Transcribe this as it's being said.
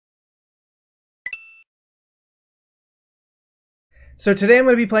So today I'm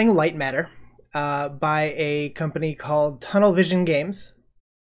going to be playing Lightmatter by a company called Tunnel Vision Games.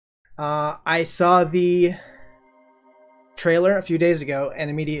 I saw the trailer a few days ago and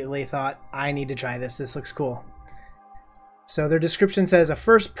immediately thought, I need to try this. This looks cool. So their description says, a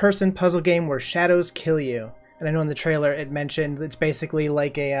first-person puzzle game where shadows kill you. And I know in the trailer it mentioned it's basically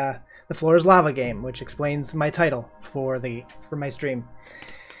like a The Floor is Lava game, which explains my title for my stream.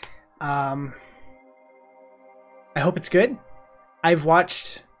 I hope it's good. I've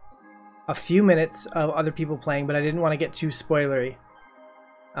watched a few minutes of other people playing, but I didn't want to get too spoilery.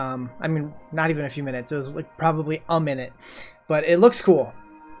 I mean, not even a few minutes. It was like probably a minute. But it looks cool.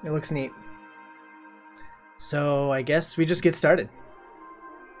 It looks neat. So I guess we just get started.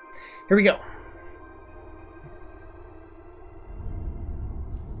 Here we go.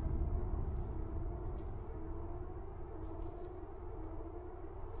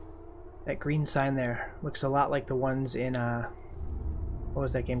 That green sign there looks a lot like the ones in what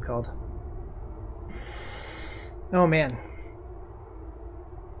was that game called? Oh man.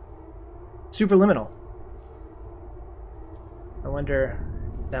 Superliminal. I wonder,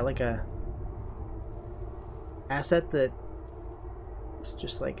 is that like a asset that is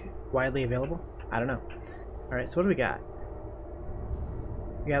just like widely available? I don't know. Alright, so what do we got?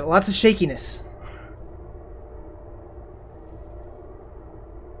 We got lots of shakiness.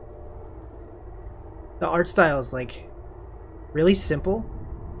 The art style is like really simple,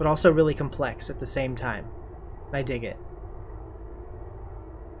 but also really complex at the same time. I dig it.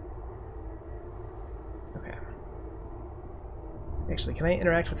 Okay. Actually, can I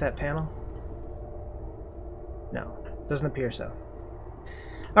interact with that panel? No, doesn't appear so.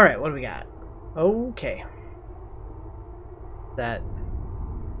 Alright, what do we got? Okay. Is that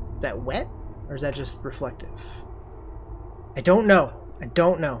wet? Or is that just reflective? I don't know. I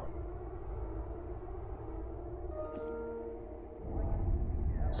don't know.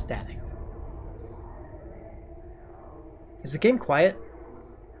 Static. Is the game quiet?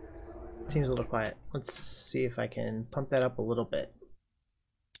 It seems a little quiet. Let's see if I can pump that up a little bit.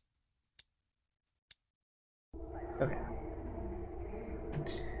 Okay.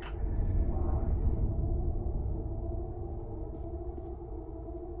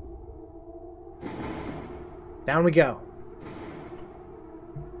 Down we go.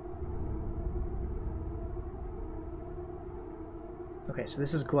 Okay, so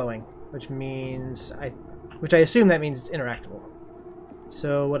this is glowing, which means I assume that means it's interactable.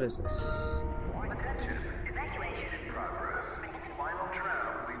 So what is this? Attention, evacuation in progress. Final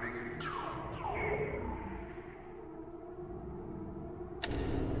tram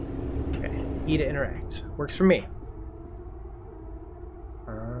leaving. Okay, E to interact. Works for me.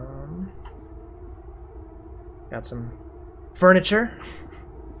 Got some furniture.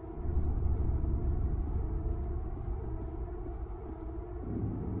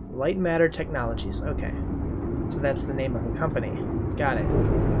 Lightmatter Technologies. Okay. So that's the name of the company. Got it.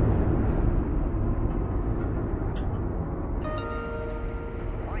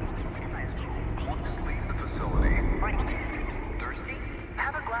 Just leave the facility. Thirsty?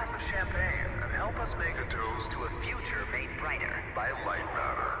 Have a glass of champagne and help us make a toast to a future made brighter by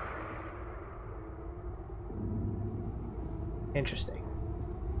Lightmatter. Interesting.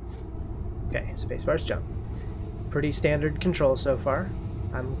 Okay, spacebar's jump. Pretty standard control so far.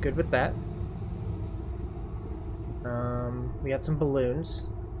 I'm good with that. We got some balloons.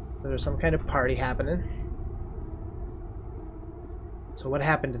 There's some kind of party happening. So what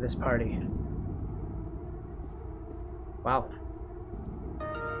happened to this party? Wow.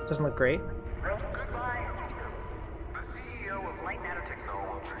 Doesn't look great. Goodbye. The CEO of Lightmatter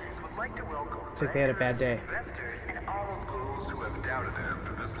Technologies would like to welcome Looks like they had a bad day. investors and all of those who have doubted him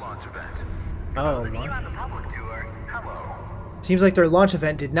for this launch event. Oh, Those of you what? on the public tour, hello. Seems like their launch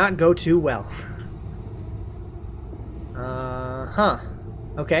event did not go too well. Huh.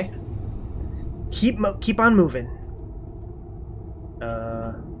 Okay. Keep on moving.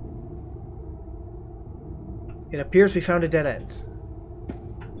 It appears we found a dead end.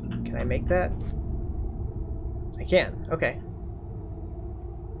 Can I make that? I can. Okay.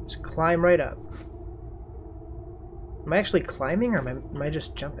 Just climb right up. Am I actually climbing, or am I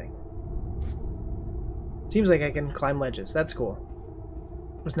just jumping? Seems like I can climb ledges. That's cool.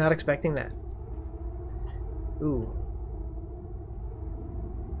 Was not expecting that. Ooh.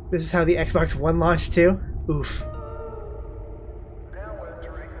 This is how the Xbox One launched too? Oof. Now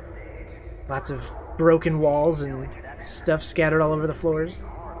entering the stage. Lots of broken walls and stuff scattered all over the floors.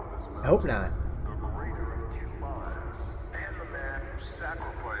 I hope not. The greater of two minds, and the man who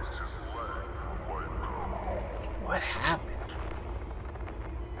sacrificed his leg for Lightmatter. What happened?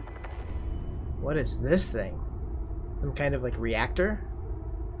 What is this thing? Some kind of like reactor.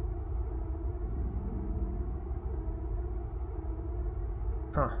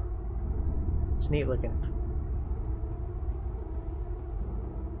 Huh. It's neat looking.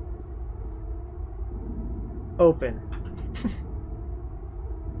 Open.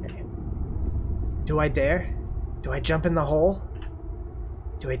 Okay. Do I dare? Do I jump in the hole?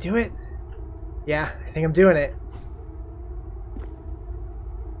 Do I do it? Yeah, I think I'm doing it.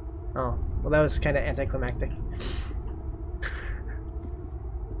 Oh, well that was kind of anticlimactic.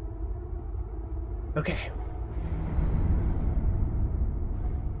 Okay.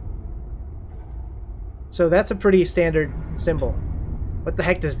 So that's a pretty standard symbol. What the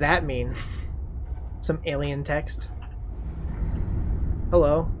heck does that mean? Some alien text?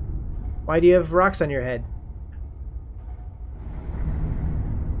 Hello. Why do you have rocks on your head?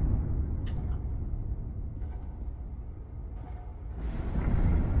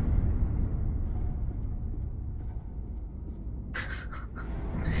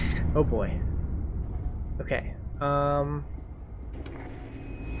 Oh boy. Okay.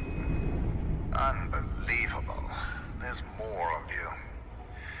 Unbelievable. There's more of you.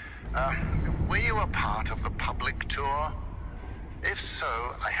 Were you a part of the public tour? If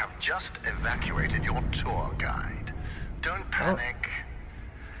so, I have just evacuated your tour guide. Don't panic.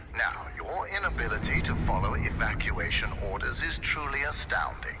 Now, your inability to follow evacuation orders is truly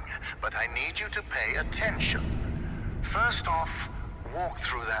astounding, but I need you to pay attention. First off, walk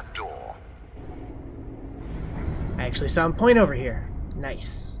through that door. I actually saw him point over here.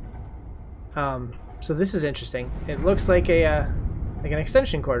 Nice. So this is interesting. It looks like a like an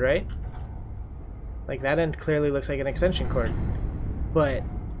extension cord, right? Like that end clearly looks like an extension cord. But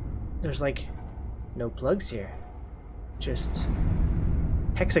there's like no plugs here. Just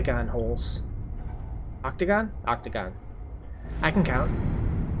hexagon holes. Octagon? Octagon. I can count.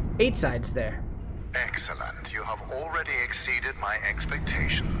 8 sides there. Excellent. You have already exceeded my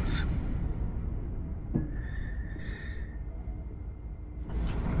expectations.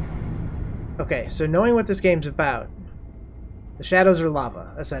 Okay, so knowing what this game's about, the shadows are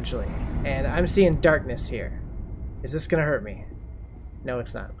lava, essentially, and I'm seeing darkness here. Is this gonna hurt me? No,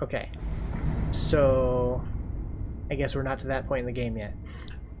 it's not. Okay. So, I guess we're not to that point in the game yet.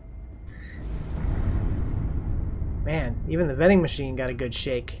 Man, even the vending machine got a good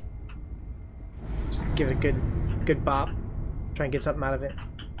shake. Just give it a good bop. Try and get something out of it.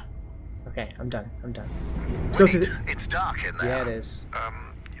 Okay, I'm done. I'm done. Let's go through the... It's dark in there. Yeah, it is.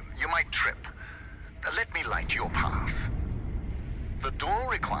 You might trip. Let me light your path. The door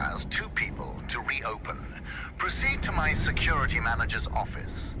requires 2 people to reopen. Proceed to my security manager's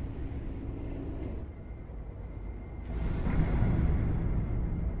office.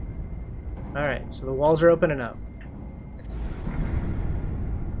 Alright, so the walls are opening up.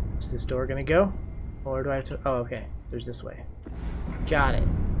 Is this door gonna go? Or do I have to... Oh, okay. There's this way. Got it.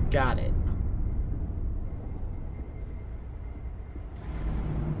 Got it.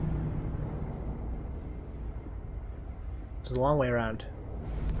 It's a long way around.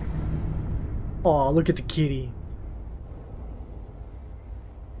 Oh, look at the kitty.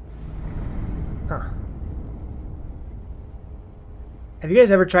 Huh. Have you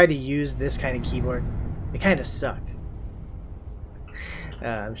guys ever tried to use this kind of keyboard? They kind of suck.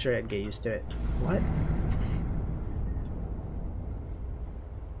 I'm sure I'd get used to it. What?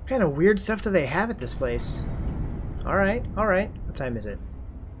 What kind of weird stuff do they have at this place? Alright, alright. What time is it?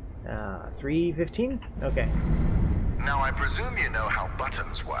 3:15? Okay. Now I presume you know how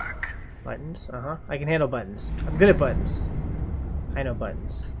buttons work. Buttons? Uh-huh. I can handle buttons. I'm good at buttons. I know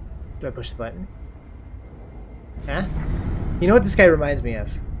buttons. Do I push the button? Huh? You know what this guy reminds me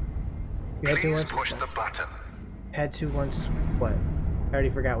of? You had to Please once. push the button. Had to once. What? I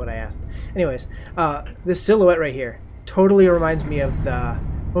already forgot what I asked. Anyways, this silhouette right here totally reminds me of the...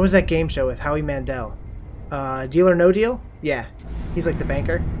 What was that game show with Howie Mandel? Deal or No Deal? Yeah. He's like the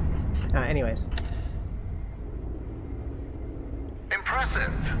banker. Anyways.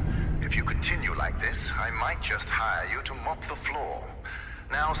 Impressive. If you continue like this, I might just hire you to mop the floor.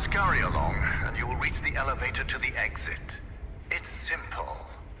 Now scurry along, and you will reach the elevator to the exit. It's simple.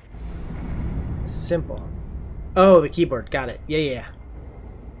 Simple. Oh, the keyboard. Got it. Yeah.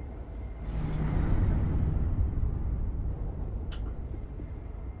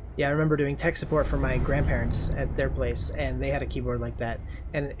 Yeah, I remember doing tech support for my grandparents at their place, and they had a keyboard like that,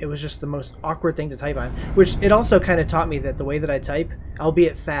 and it was just the most awkward thing to type on, which it also kind of taught me that the way that I type,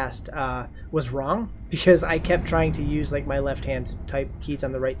 albeit fast, was wrong, because I kept trying to use like my left hand to type keys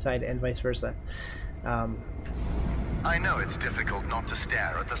on the right side and vice versa. I know it's difficult not to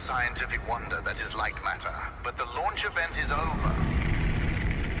stare at the scientific wonder that is Lightmatter, but the launch event is over.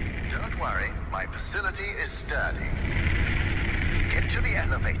 Don't worry, my facility is sturdy. Get to the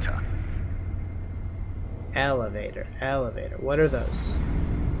elevator. Elevator, elevator. What are those?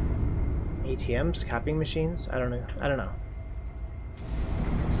 ATMs? Copying machines? I don't know. I don't know.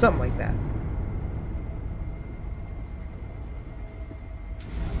 Something like that.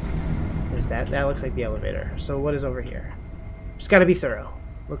 Is that? That looks like the elevator. So what is over here? Just gotta be thorough.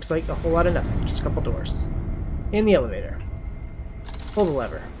 Looks like a whole lot of nothing. Just a couple doors. In the elevator. Pull the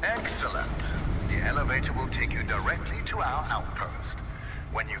lever. Excellent. The elevator will take you directly to our outpost.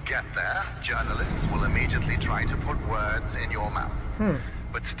 When you get there, journalists will immediately try to put words in your mouth.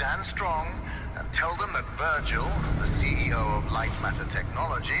 But stand strong and tell them that Virgil, the CEO of Lightmatter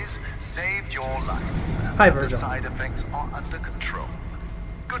Technologies, saved your life. And Hi, that Virgil. the side effects are under control.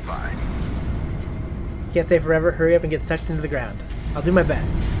 Goodbye. Can't stay forever. Hurry up and get sucked into the ground. I'll do my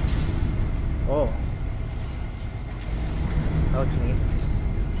best. Oh. That looks neat.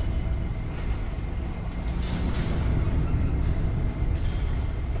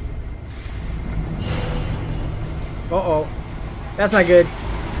 Uh-oh. That's not good.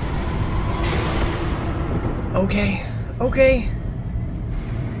 Okay. Okay.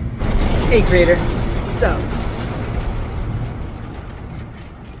 Hey, creator. What's up?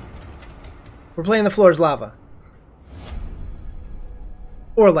 We're playing the floor's lava.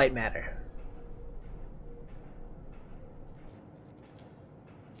 Or light matter.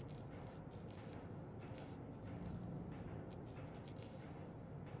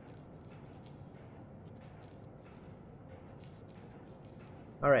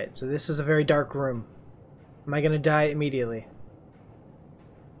 Alright, so this is a very dark room. Am I gonna die immediately?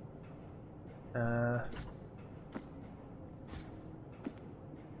 Yeah,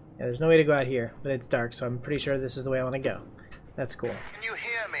 there's no way to go out here, but it's dark, so I'm pretty sure this is the way I want to go. That's cool. Can you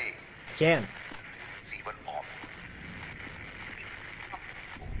hear me? I can. It's even on.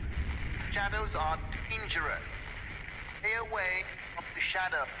 Shadows are dangerous. Stay away from the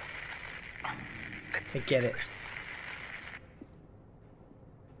shadow. I get it.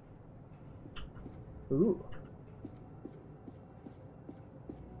 Ooh.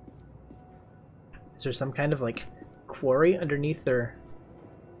 Is there some kind of like quarry underneath their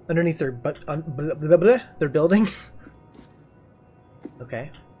their building? Okay.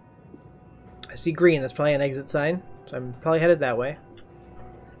 I see green. That's probably an exit sign. So I'm probably headed that way.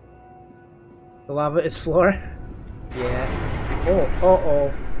 The lava is floor. Yeah. Oh.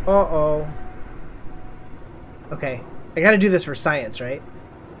 Uh-oh. Uh-oh. Okay. I gotta do this for science, right?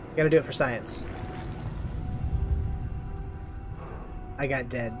 I gotta do it for science. I got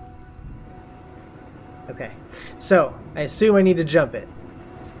dead. Okay. So, I assume I need to jump it.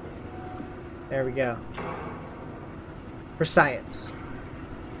 There we go. For science.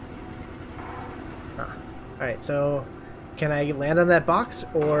 Huh. Alright, so can I land on that box,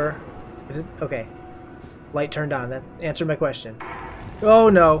 or is it okay? Light turned on. That answered my question. Oh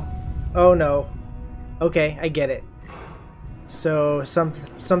no. Oh no. Okay, I get it. So some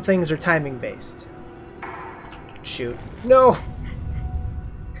things are timing based. Shoot. No.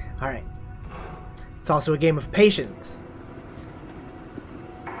 Alright. It's also a game of patience.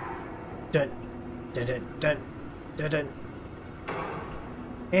 Dun dun dun dun dun dun.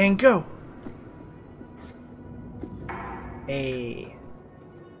 And go. Hey.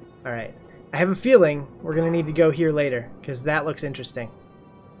 Alright. I have a feeling we're gonna need to go here later, because that looks interesting.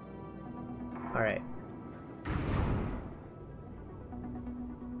 Alright.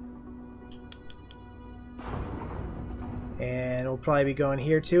 And we'll probably be going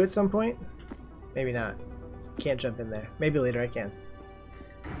here too at some point. Maybe not. Can't jump in there. Maybe later I can.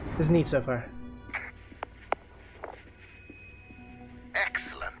 This is neat so far.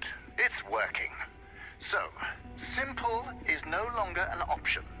 Excellent. It's working. So, simple is no longer an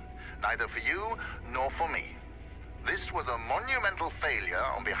option, neither for you nor for me. This was a monumental failure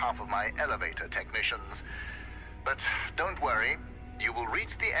on behalf of my elevator technicians. But don't worry, you will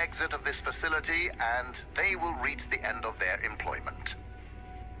reach the exit of this facility and they will reach the end of their employment.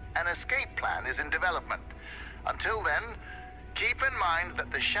 An escape plan is in development. Until then, keep in mind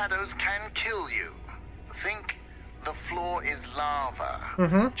that the shadows can kill you. Think the floor is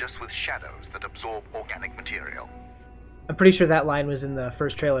lava, just with shadows that absorb organic material. I'm pretty sure that line was in the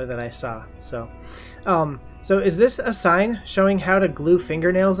first trailer that I saw. So is this a sign showing how to glue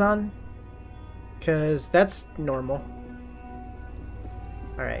fingernails on? Because that's normal.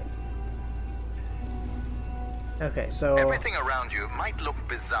 Alright. Okay, so... Everything around you might look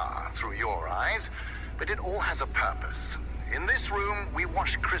bizarre through your eyes, but it all has a purpose. In this room, we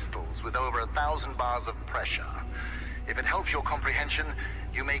wash crystals with over 1,000 bars of pressure. If it helps your comprehension,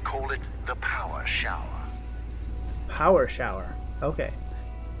 you may call it the power shower. Power shower. Okay.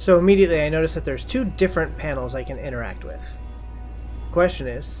 So immediately I notice that there's two different panels I can interact with. The question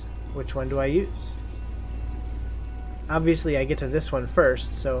is, which one do I use? Obviously I get to this one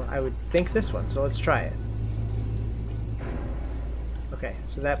first, so I would think this one, so let's try it. Okay,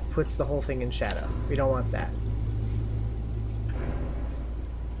 so that puts the whole thing in shadow. We don't want that.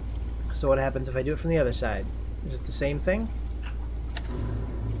 So what happens if I do it from the other side? Is it the same thing?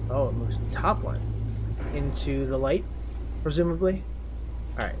 Oh, it moves the top one into the light, presumably.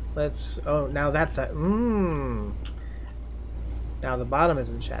 Alright, let's... Oh, now that's a... Now the bottom is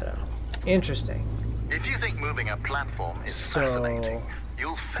in shadow. Interesting. If you think moving a platform is fascinating,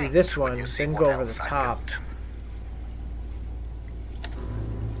 you'll do think this when one, you see then what go over the else I top. built.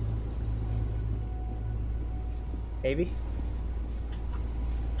 Maybe?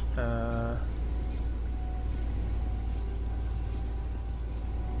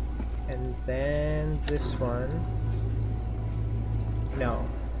 And then this one. No.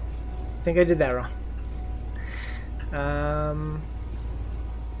 I think I did that wrong.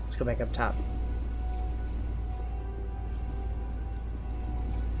 Let's go back up top.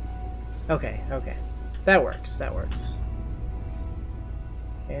 Okay, okay. That works, that works.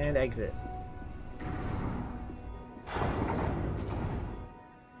 And exit.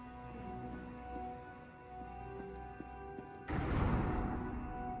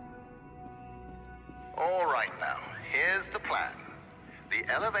 All right now, here's the plan. The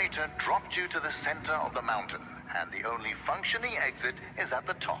elevator dropped you to the center of the mountain, and the only functioning exit is at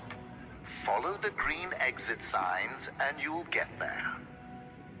the top. Follow the green exit signs and you'll get there.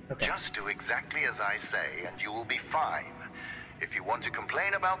 Okay. Just do exactly as I say and you will be fine. If you want to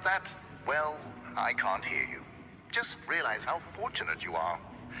complain about that, well, I can't hear you. Just realize how fortunate you are.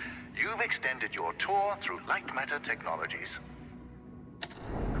 You've extended your tour through Lightmatter technologies.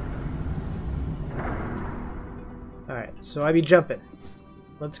 Alright, so I be jumping.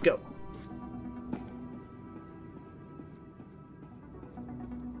 Let's go.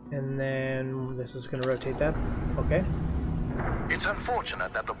 And then this is going to rotate that. Okay. It's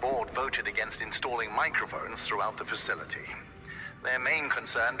unfortunate that the board voted against installing microphones throughout the facility. Their main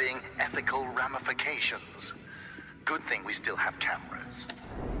concern being ethical ramifications. Good thing we still have cameras.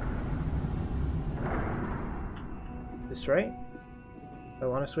 This right? Do I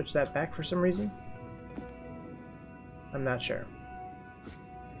want to switch that back for some reason? I'm not sure.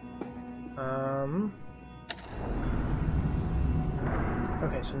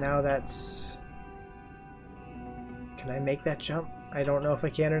 Okay, so now that's... Can I make that jump? I don't know if I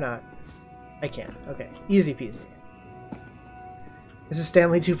can or not. I can. Okay, easy peasy. This is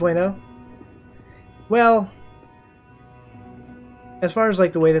Stanley 2.0? Well, as far as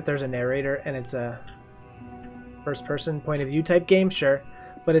like the way that there's a narrator and it's a first-person point of view type game, sure,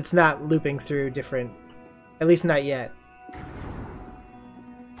 but it's not looping through different, at least not yet.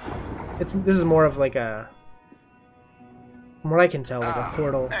 This is more of like a, from what I can tell, like a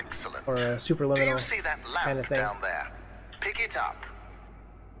portal Excellent. or a superliminal Do you see that lamp kind of thing. down there? Pick it up.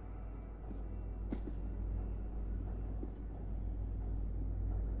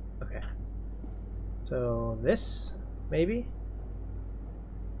 Okay. So this, maybe?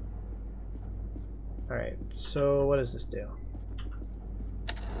 Alright, so what does this do?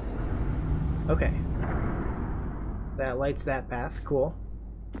 Okay. That lights that path, cool.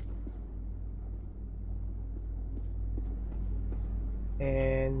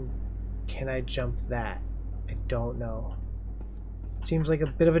 And can I jump that? I don't know. Seems like a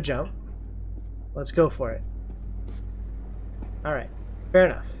bit of a jump. Let's go for it. Alright, fair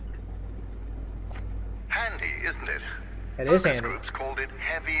enough. Handy, isn't it? It is Focus handy. groups called it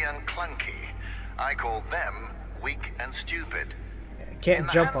heavy and clunky. I called them weak and stupid. I can't In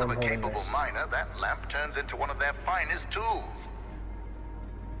the jump hands on of a holding capable this. miner, that lamp turns into one of their finest tools.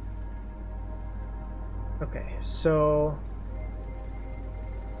 Okay, so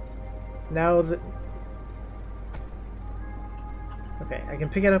now that okay, I can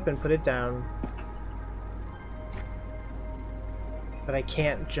pick it up and put it down, but I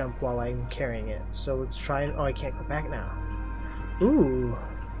can't jump while I'm carrying it. So let's try and... Oh, I can't go back now. Ooh,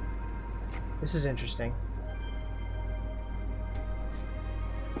 this is interesting.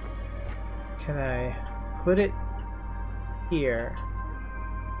 Can I put it here?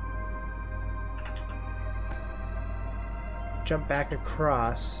 Jump back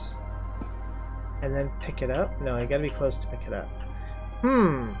across and then pick it up? No, I gotta be close to pick it up.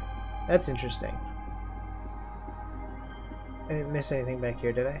 That's interesting. I didn't miss anything back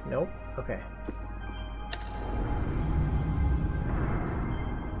here, did I? Nope. Okay.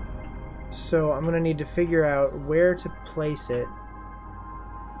 So I'm gonna need to figure out where to place it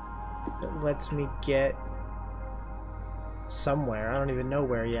that lets me get somewhere. I don't even know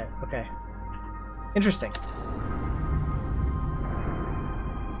where yet. Okay. Interesting.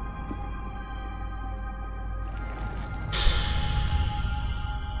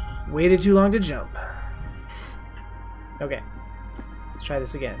 Waited too long to jump. Okay. Let's try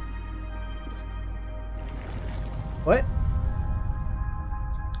this again. What?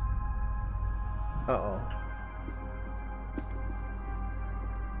 Uh-oh.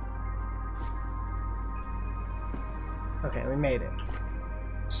 Okay, we made it.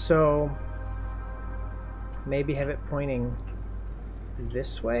 So, maybe have it pointing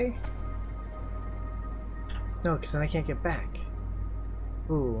this way? No, because then I can't get back.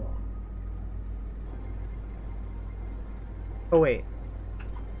 Ooh. Oh, wait.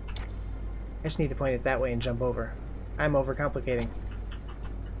 I just need to point it that way and jump over. I'm overcomplicating.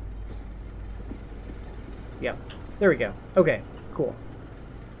 Yep. There we go. Okay, cool.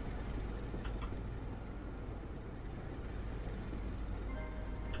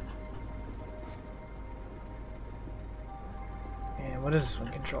 And what does this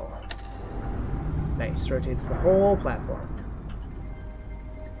one control? Nice. Rotates the whole platform.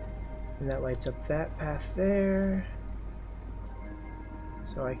 And that lights up that path there.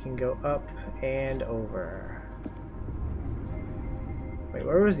 So I can go up and over. Wait,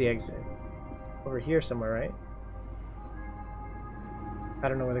 where was the exit? Over here somewhere, right? I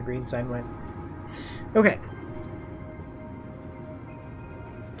don't know where the green sign went. Okay.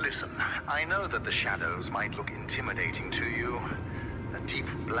 Listen, I know that the shadows might look intimidating to you. A deep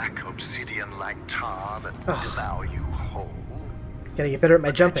black obsidian-like tar that will devour you whole. Gotta get better at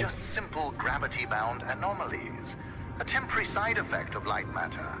my jumping. They're just simple gravity-bound anomalies. A temporary side effect of light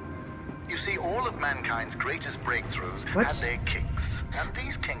matter. You see, all of mankind's greatest breakthroughs had their kinks, and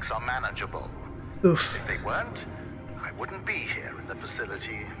these kinks are manageable. Oof. If they weren't, I wouldn't be here in the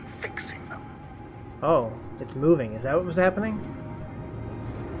facility fixing them. Oh, it's moving. Is that what was happening?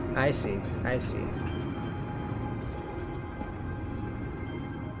 I see. I see.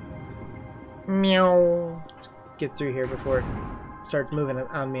 Meow. Let's get through here before it starts moving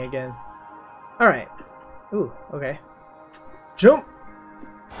on me again. Alright. Ooh, okay. Jump!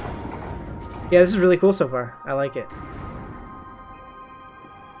 Yeah, this is really cool so far. I like it.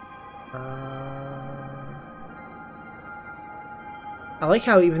 I like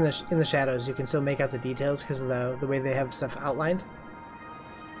how even in the shadows you can still make out the details because of the way they have stuff outlined.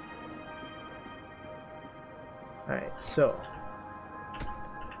 Alright, so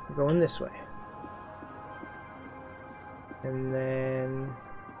we're going this way. And then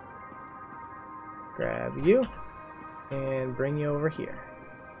grab you and bring you over here.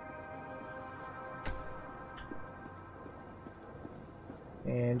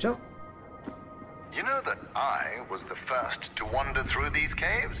 And jump. You know that I was the first to wander through these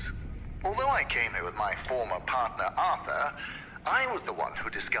caves? Although I came here with my former partner Arthur, I was the one who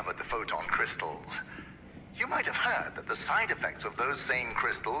discovered the photon crystals. You might have heard that the side effects of those same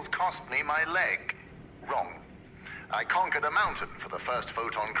crystals cost me my leg. Wrong. I conquered a mountain for the first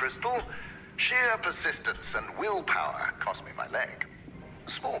photon crystal. Sheer persistence and willpower cost me my leg.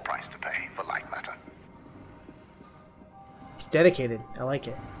 Small price to pay for light matter. He's dedicated. I like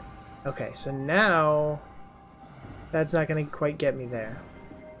it. Okay, so now that's not going to quite get me there.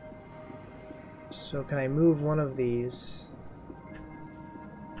 So can I move one of these?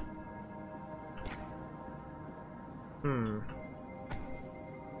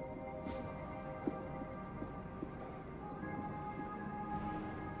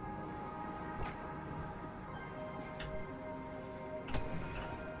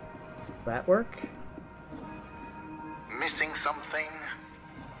 That work? Missing something?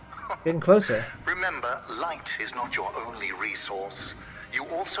 Getting closer. Remember, light is not your only resource. You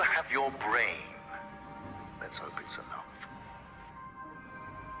also have your brain. Let's hope it's enough.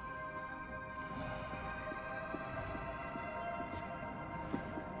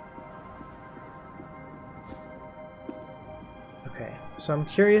 Okay, so I'm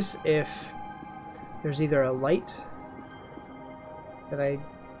curious if there's either a light that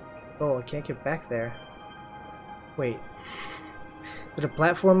Oh, I can't get back there. Wait. Did a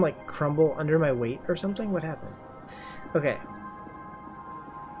platform like crumble under my weight or something? What happened? Okay.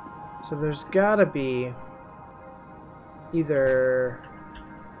 So there's gotta be either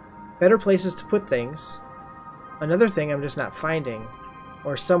better places to put things, another thing I'm just not finding,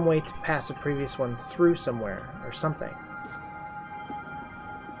 or some way to pass a previous one through somewhere or something.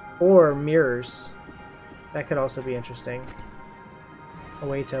 Or mirrors. That could also be interesting. A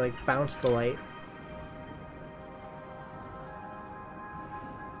way to like bounce the light.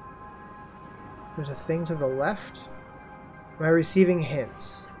 There's a thing to the left. Am I receiving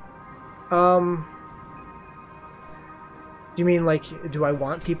hints? Do you mean, like, do I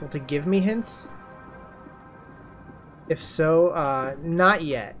want people to give me hints? If so, not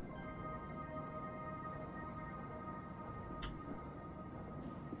yet.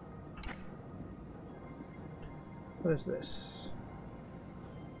 What is this?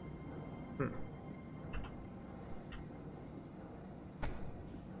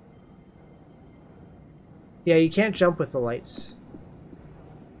 Yeah, you can't jump with the lights.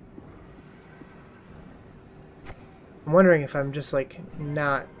 I'm wondering if I'm just, like,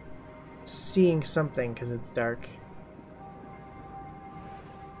 not seeing something because it's dark.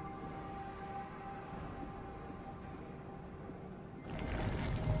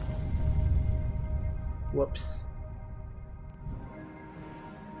 Whoops.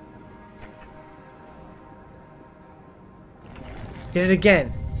 Did it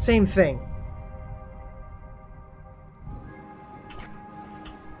again. Same thing.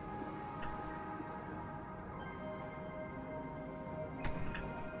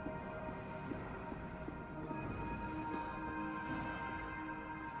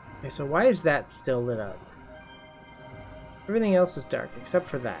 Okay, so why is that still lit up? Everything else is dark except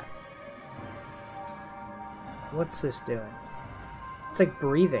for that. What's this doing? It's like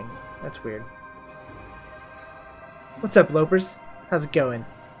breathing. That's weird. What's up, Lopers? How's it going?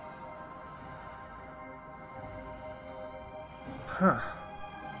 Huh.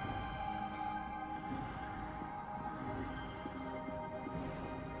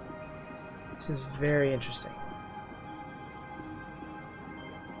 This is very interesting.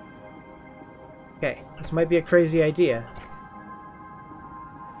 Okay, this might be a crazy idea.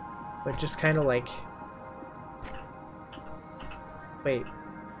 But just kind of like... Wait.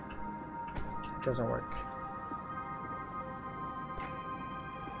 It doesn't work.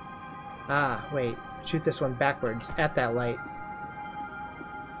 Ah, wait. Shoot this one backwards at that light.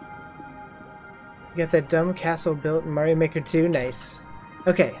 You got that dumb castle built in Mario Maker 2? Nice.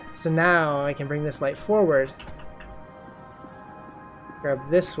 Okay, so now I can bring this light forward. Grab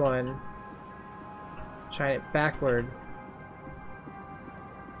this one. Shine it backward.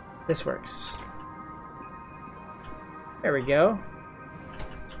 This works. There we go.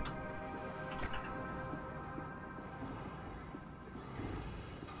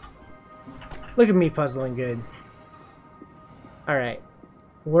 Look at me puzzling good. Alright.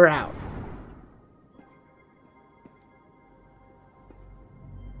 We're out.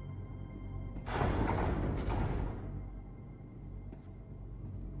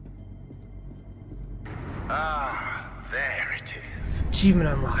 Ah, there it is. Achievement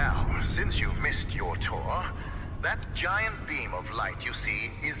unlocked. Now, since you've missed your tour, that giant beam of light you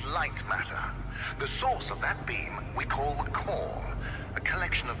see is Lightmatter. The source of that beam we call the core, a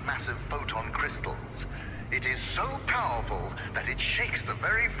collection of massive photon crystals. It is so powerful that it shakes the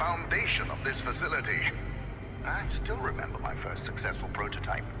very foundation of this facility. I still remember my first successful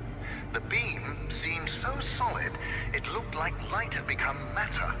prototype. The beam seemed so solid, it looked like light had become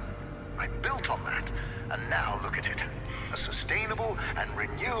matter. I built on that, and now look at it. A sustainable and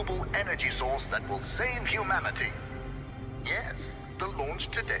renewable energy source that will save humanity. Yes, the launch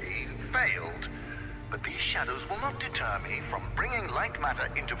today failed, but these shadows will not deter me from bringing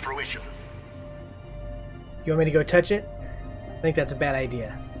Lightmatter into fruition. You want me to go touch it? I think that's a bad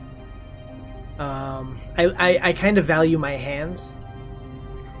idea. I kind of value my hands.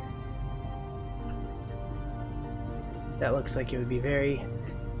 That looks like it would be very,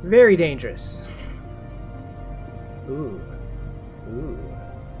 very dangerous. Ooh. Ooh.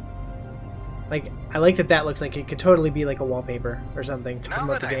 Like, I like that that looks like it could totally be like a wallpaper or something to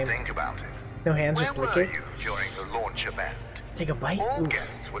promote the game. Now that I think about it, No hands, just lick where it. were you during the launch event? Take a bite? All Oof.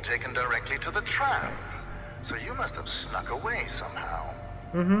 guests were taken directly to the tram, so you must have snuck away somehow.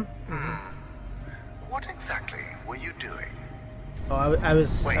 What exactly were you doing? Oh, I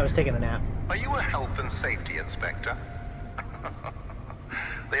was Wait. taking a nap. Are you a health and safety inspector?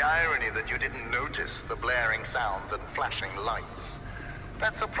 The irony that you didn't notice the blaring sounds and flashing lights.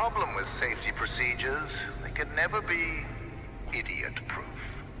 That's a problem with safety procedures. They can never be idiot-proof.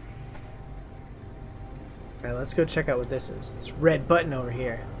 Alright, let's go check out what this is. This red button over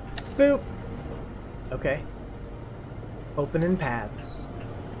here. Boop! Okay. Opening paths.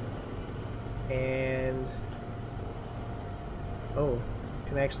 And... oh,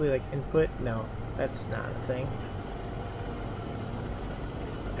 can I actually, like, input? No, that's not a thing.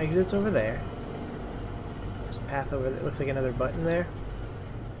 Exits over there. There's a path over there. Looks like another button there.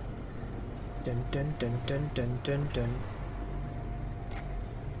 Dun dun dun dun dun dun dun.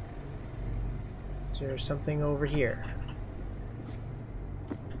 Is there something over here?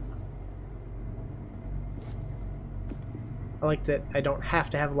 I like that I don't have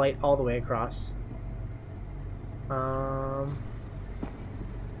to have light all the way across.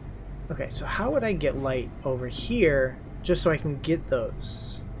 Okay, so how would I get light over here just so I can get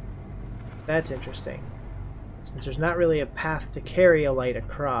those? That's interesting. Since there's not really a path to carry a light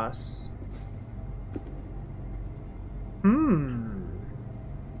across.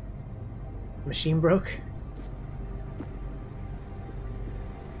 Machine broke?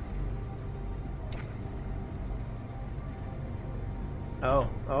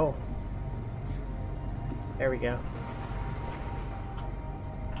 Oh. There we go.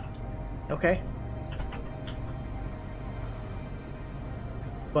 Okay.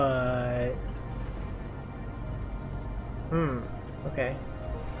 But... okay.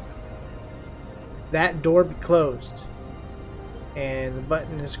 That door be closed. And the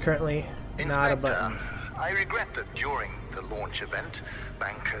button is currently not a button. I regret that during the launch event,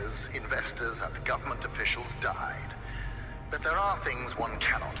 bankers, investors, and government officials died. But there are things one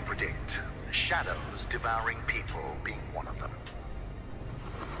cannot predict. Shadows devouring people being one of them.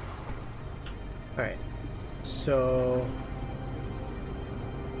 Alright. So...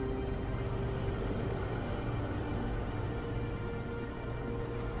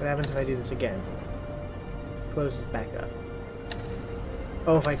 what happens if I do this again? Close this back up.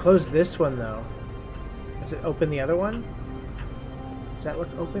 Oh, if I close this one though, does it open the other one? Does that look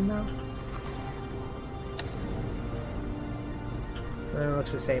open now? It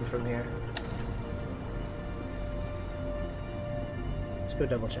looks the same from here. Let's go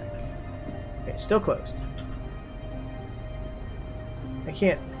double check. Okay, still closed. I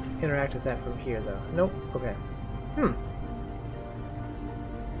can't interact with that from here though. Nope. Okay.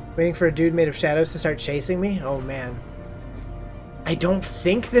 Waiting for a dude made of shadows to start chasing me? Oh man. I don't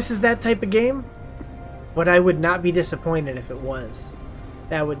think this is that type of game, but I would not be disappointed if it was.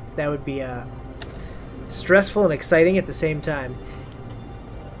 That would be stressful and exciting at the same time.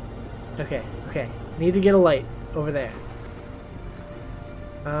 Okay. Need to get a light over there.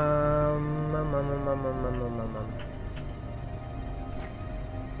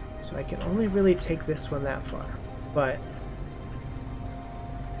 So I can only really take this one that far, but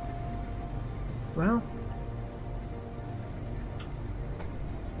well,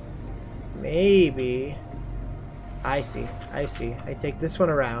 maybe. I see. I take this one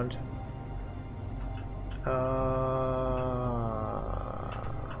around.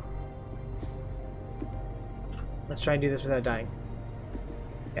 Let's try and do this without dying.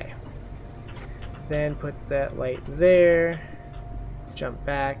 Okay. Then put that light there. Jump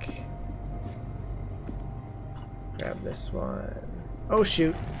back. Grab this one. Oh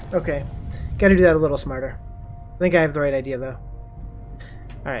shoot. Okay. Gotta do that a little smarter. I think I have the right idea though.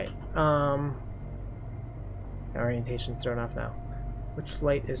 Alright. Orientation's thrown off now. Which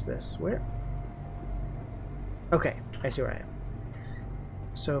light is this? Where? Okay, I see where I am.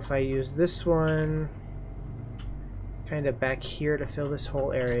 So if I use this one kind of back here to fill this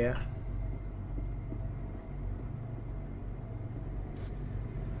whole area.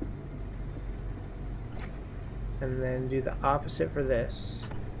 And then do the opposite for this.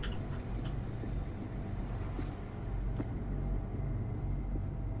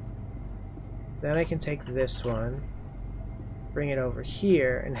 Then I can take this one, bring it over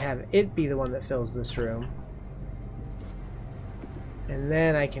here, and have it be the one that fills this room. And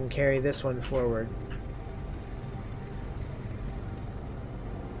then I can carry this one forward.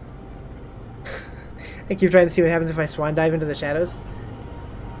 I keep trying to see what happens if I swan dive into the shadows.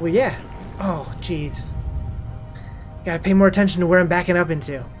 Well, yeah. Oh, jeez. Gotta pay more attention to where I'm backing up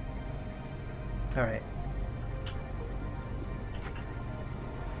into. Alright.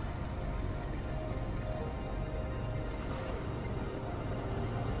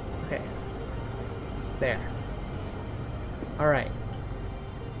 Okay. There. Alright.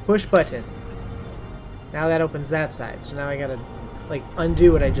 Push button. Now that opens that side, so now I gotta, like,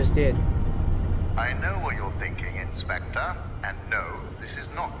 undo what I just did. I know what you're thinking, Inspector, and no, this is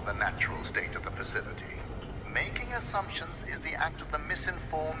not the natural state of the facility. Making assumptions is the act of the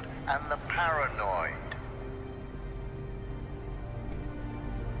misinformed and the paranoid.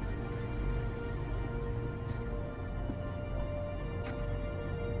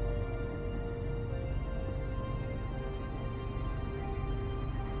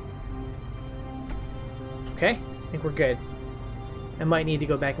 Okay, I think we're good. I might need to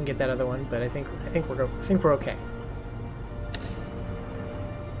go back and get that other one, but I think we're okay.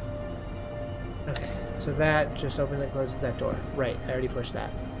 Okay, so that just opens and closes that door. Right, I already pushed that.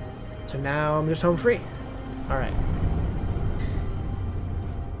 So now I'm just home free. All right.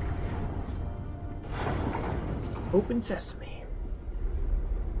 Open sesame.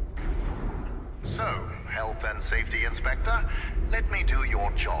 So, Health and Safety Inspector, let me do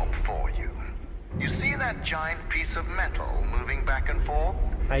your job for you. You see that giant piece of metal moving back and forth?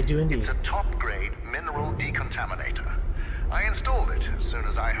 I do indeed. It's a top-grade mineral decontaminator. I installed it as soon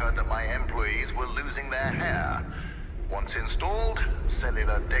as I heard that my employees were losing their hair. Once installed,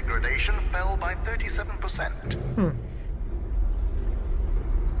 cellular degradation fell by 37%.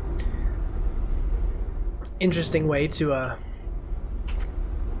 Interesting way to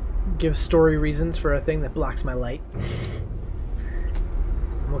give story reasons for a thing that blocks my light.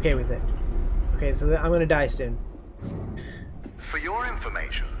 I'm okay with it. Okay, so I'm gonna die soon. For your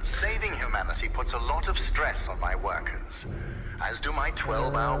information, saving humanity puts a lot of stress on my workers, as do my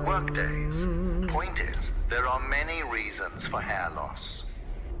 12-hour workdays. Point is, there are many reasons for hair loss.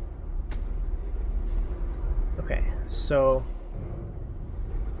 Okay, so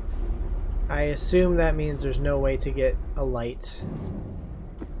I assume that means there's no way to get a light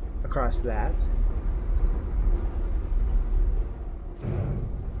across that.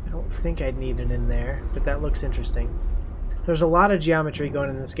 I don't think I'd need it in there, but that looks interesting. There's a lot of geometry going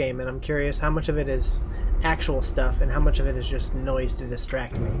in this game, and I'm curious how much of it is actual stuff and how much of it is just noise to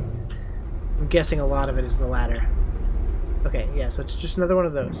distract me. I'm guessing a lot of it is the latter. Okay, yeah, so it's just another one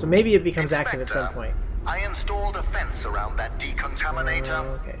of those. So maybe it becomes active at some point. I installed a fence around that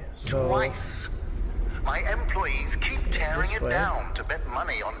decontaminator okay, so twice. My employees keep tearing it down to bet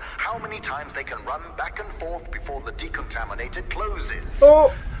money on how many times they can run back and forth before the decontaminator closes.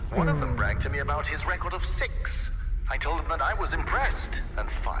 Oh! One of them bragged to me about his record of 6. I told him that I was impressed and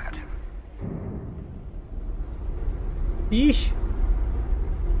fired him. Yeesh.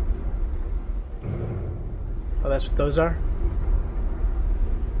 Oh, that's what those are?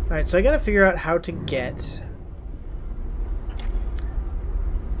 Alright, so I gotta figure out how to get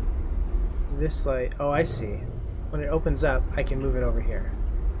this light. Oh, I see. When it opens up, I can move it over here.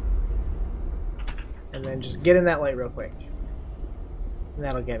 And then just get in that light real quick. And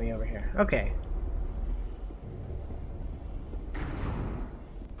that'll get me over here. Okay.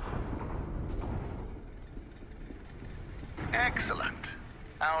 Excellent.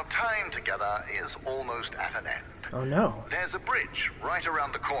 Our time together is almost at an end. Oh no. There's a bridge right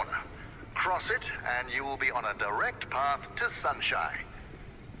around the corner. Cross it and you will be on a direct path to Sunshine.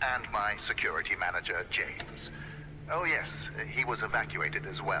 And my security manager, James. Oh yes, he was evacuated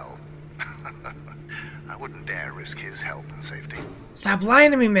as well. I wouldn't dare risk his health and safety. Stop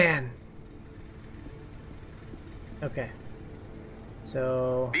lying to me, man! Okay.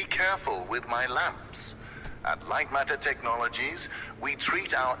 So... Be careful with my lamps. At Lightmatter Technologies, we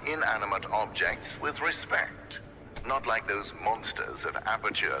treat our inanimate objects with respect. Not like those monsters of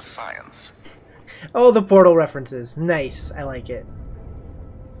aperture science. Oh, the Portal references. Nice. I like it.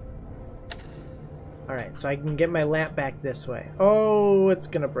 Alright, so I can get my lamp back this way. Oh, it's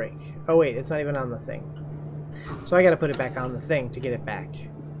gonna break. Oh wait, it's not even on the thing. So I gotta put it back on the thing to get it back.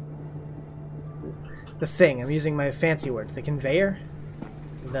 The thing. I'm using my fancy word. The conveyor?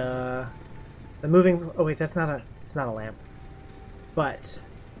 The moving... Oh wait, that's not a... It's not a lamp. But...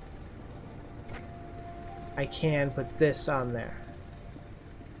 I can put this on there.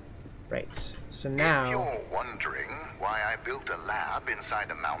 Right. So now... If you're wondering why I built a lab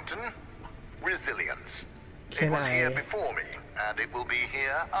inside a mountain, resilience. It was here before me, and it will be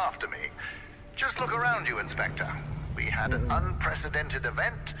here after me. Just look around you, Inspector. We had an unprecedented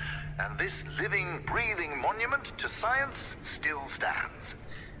event, and this living, breathing monument to science still stands.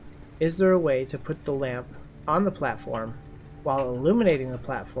 Is there a way to put the lamp on the platform while illuminating the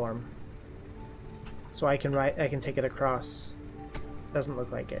platform so I can take it across? Doesn't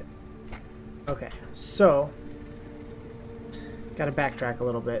look like it. Okay, so gotta backtrack a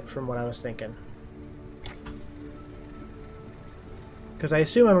little bit from what I was thinking, because I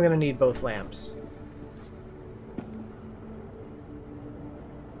assume I'm gonna need both lamps.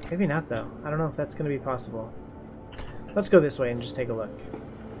 Maybe not though. I don't know if that's gonna be possible. Let's go this way and just take a look.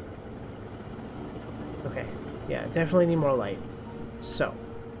 Okay, yeah, definitely need more light. So,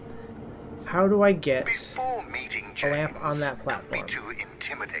 how do I get Before meeting James, a lamp on that platform? Don't be too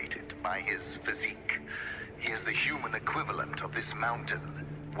intimidated by his physique. He is the human equivalent of this mountain.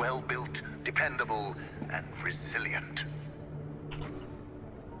 Well-built, dependable, and resilient.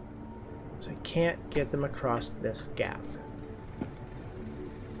 So I can't get them across this gap.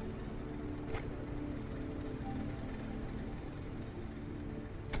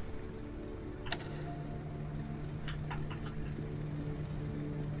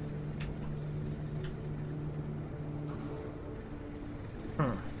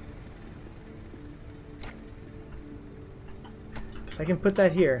 So I can put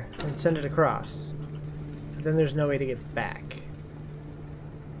that here and send it across. But then there's no way to get back.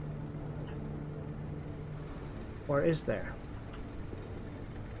 Or is there?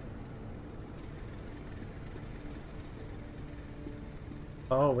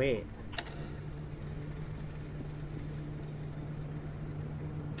 Oh, wait.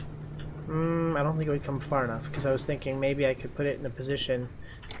 I don't think it would come far enough, because I was thinking maybe I could put it in a position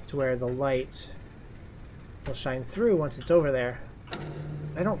to where the light will shine through once it's over there.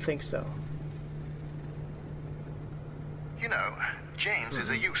 I don't think so. You know, James is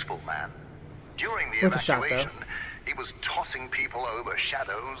a useful man. During the Worth a shot, evacuation, he was tossing people over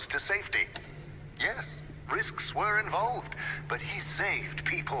shadows to safety. Yes, risks were involved, but he saved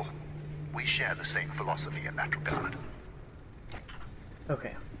people. We share the same philosophy in that regard.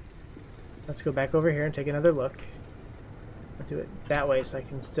 Okay. Let's go back over here and take another look. I'll do it that way so I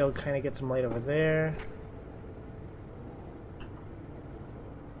can still kind of get some light over there.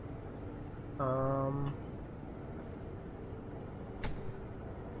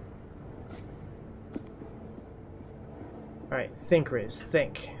 Alright, think, Riz,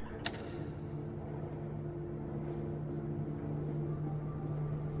 think.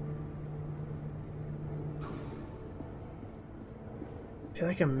 I feel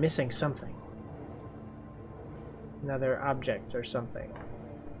like I'm missing something. Another object or something.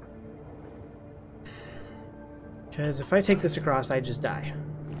 Because if I take this across, I just die.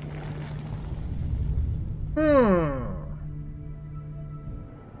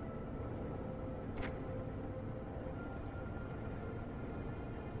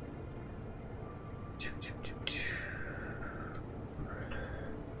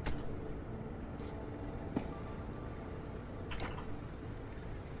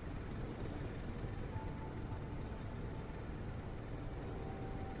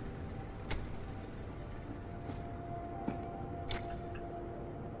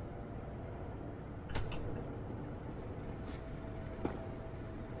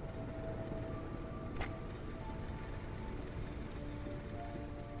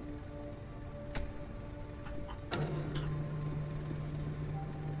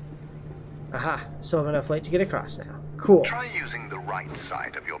 Aha, still have enough light to get across now. Cool. Try using the right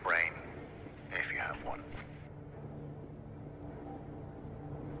side of your brain, if you have one.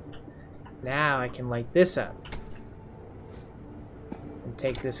 Now I can light this up. And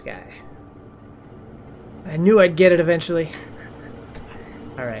take this guy. I knew I'd get it eventually.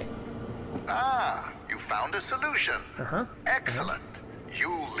 Alright. Ah, you found a solution. Uh-huh. Excellent. You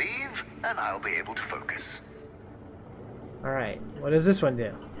leave, and I'll be able to focus. Alright, what does this one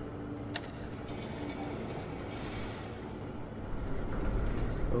do?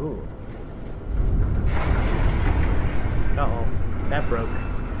 Ooh. Uh-oh. That broke.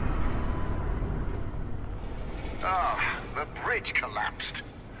 Ah, the bridge collapsed.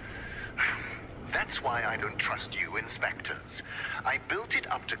 That's why I don't trust you, inspectors. I built it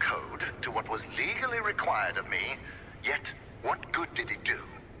up to code, to what was legally required of me, yet what good did it do?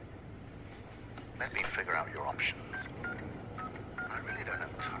 Let me figure out your options. I really don't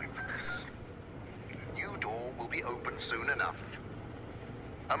have time for this. The new door will be open soon enough.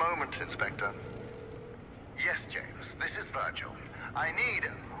 A moment, Inspector. Yes, James, this is Virgil. I need...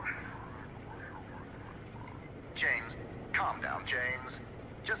 James, calm down, James.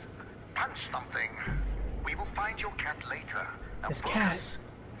 Just punch something. We will find your cat later. Now, His cat?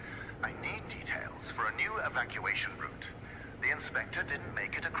 I need details for a new evacuation route. The inspector didn't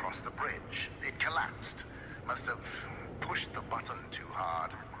make it across the bridge. It collapsed. Must have pushed the button too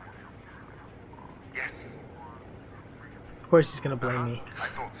hard. Yes. Of course he's gonna blame me. I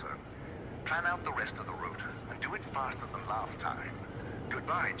thought so. Plan out the rest of the route and do it faster than last time.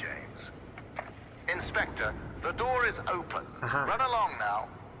 Goodbye, James. Inspector, the door is open. Run along now.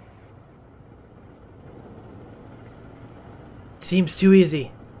 Seems too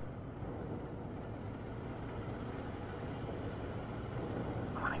easy.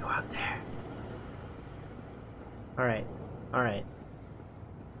 I wanna go out there. Alright. Alright.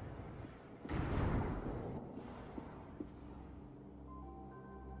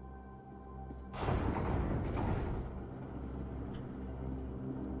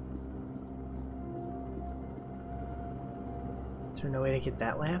 Is there no way to get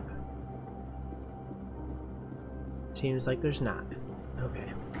that lamp? Seems like there's not.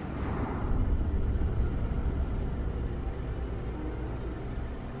 Okay.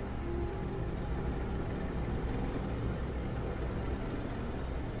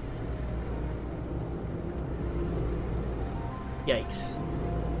 Yikes.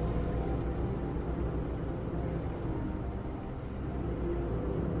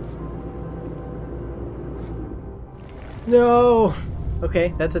 No.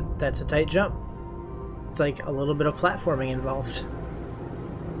 Okay, that's a tight jump. It's like a little bit of platforming involved.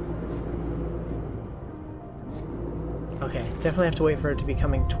 Okay, definitely have to wait for it to be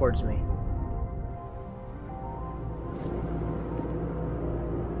coming towards me.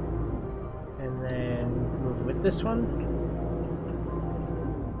 this one.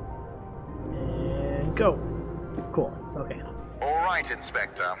 And go. Cool. Okay. All right,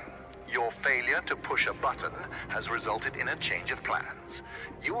 Inspector. Your failure to push a button has resulted in a change of plans.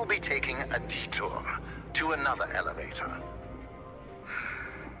 You will be taking a detour to another elevator.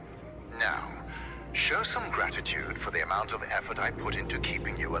 Now, show some gratitude for the amount of effort I put into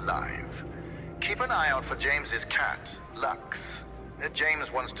keeping you alive. Keep an eye out for James's cat, Lux.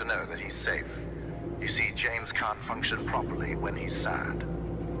 James wants to know that he's safe. You see, James can't function properly when he's sad.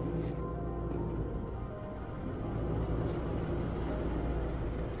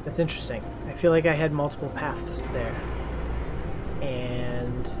 That's interesting. I feel like I had multiple paths there.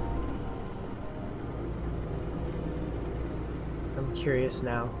 And I'm curious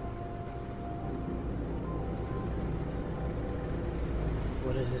now.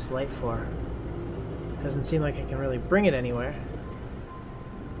 What is this light for? Doesn't seem like I can really bring it anywhere.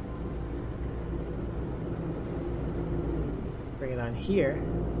 Bring it on here.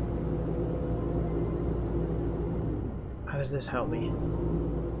 How does this help me?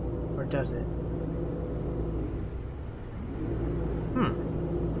 Or does it?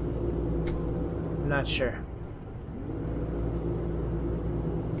 I'm not sure.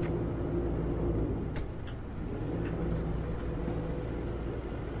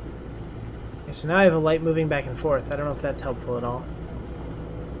 Okay, so now I have a light moving back and forth. I don't know if that's helpful at all.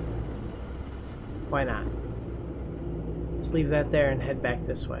 Why not? Let's leave that there and head back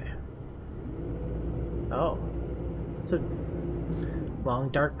this way. Oh. It's a long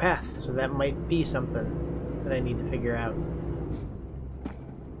dark path, so that might be something that I need to figure out.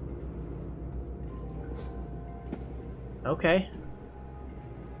 Okay.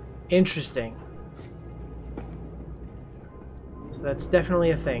 Interesting. So that's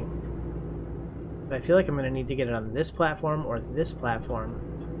definitely a thing. But I feel like I'm going to need to get it on this platform or this platform.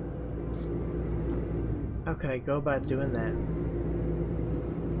 How could I go about doing that?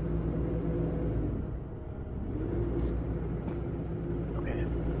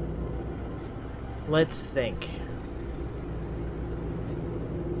 Let's think.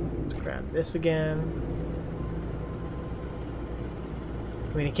 Let's grab this again.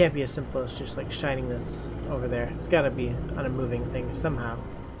 I mean, it can't be as simple as just like shining this over there. It's got to be on a moving thing somehow.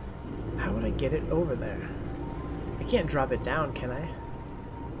 How would I get it over there? I can't drop it down, can I?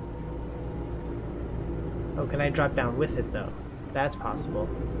 Oh, can I drop down with it though? That's possible.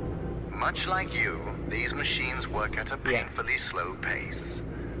 Much like you, these machines work at a painfully slow pace.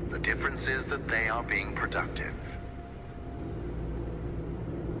 The difference is that they are being productive.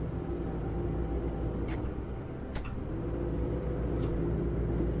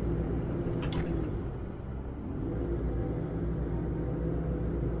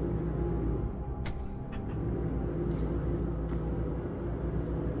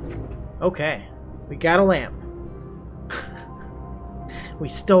 Okay, we got a lamp. We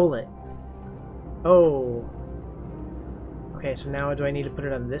stole it. Oh. Okay, so now do I need to put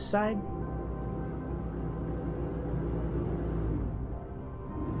it on this side?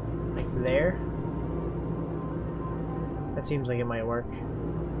 Like there? That seems like it might work.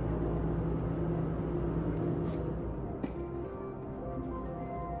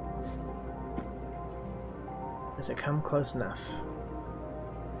 Does it come close enough?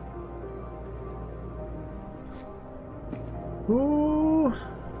 Ooh.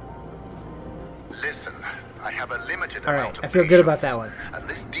 Listen, I have a limited All right, amount of I feel good about patience, that one. and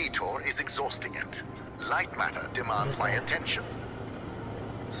this detour is exhausting it. Lightmatter demands my attention.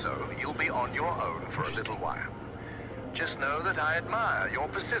 So you'll be on your own for a little while. Just know that I admire your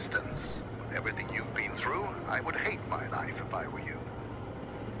persistence. With everything you've been through, I would hate my life if I were you.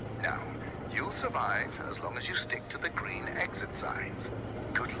 Now, you'll survive as long as you stick to the green exit signs.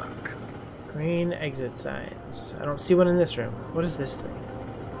 Good luck. Green exit signs. I don't see one in this room. What is this thing?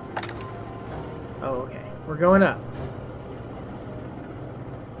 Oh, okay. We're going up.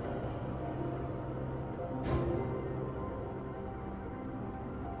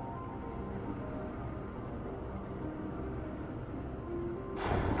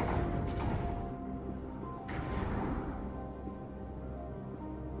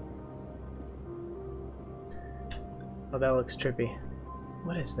 Oh, that looks trippy.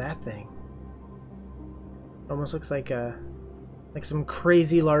 What is that thing? Almost looks like some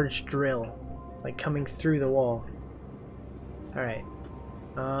crazy large drill, like coming through the wall. All right.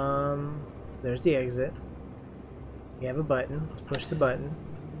 There's the exit. We have a button. Let's push the button.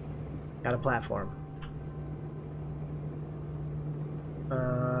 Got a platform.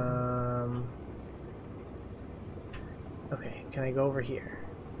 Okay, can I go over here?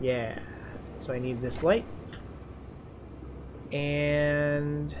 Yeah. So I need this light.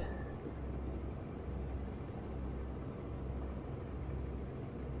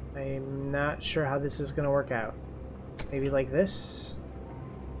 not sure how this is going to work out. Maybe like this.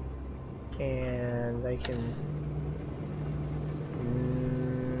 And I can...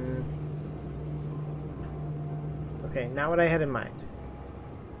 Okay, not what I had in mind.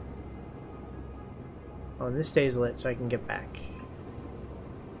 Oh, and this stays lit so I can get back.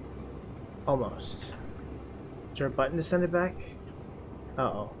 Almost. Is there a button to send it back?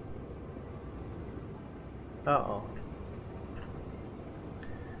 Uh-oh. Uh-oh.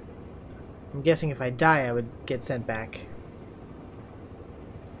 I'm guessing if I die, I would get sent back.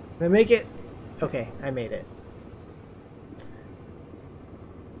 Can I make it? Okay, I made it.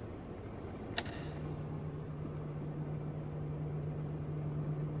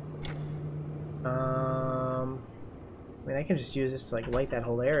 I mean, I can just use this to like light that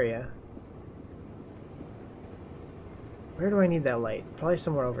whole area. Where do I need that light? Probably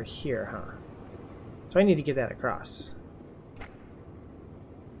somewhere over here, huh? So I need to get that across.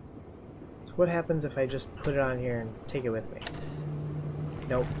 So what happens if I just put it on here and take it with me?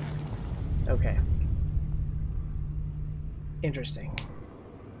 Nope. Okay. Interesting.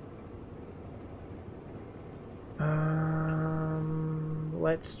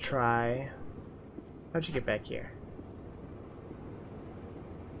 Let's try... How'd you get back here?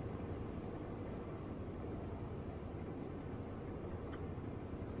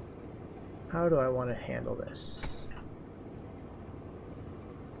 How do I want to handle this?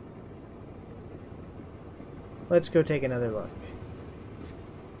 Let's go take another look.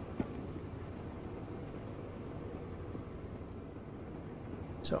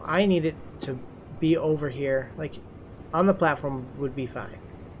 So I need it to be over here, like on the platform would be fine.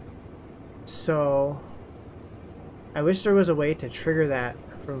 So I wish there was a way to trigger that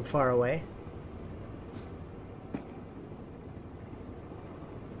from far away.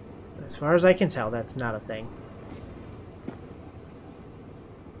 As far as I can tell, that's not a thing.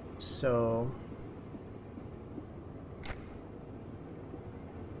 So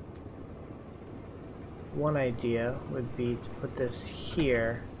one idea would be to put this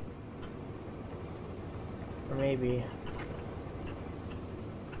here, or maybe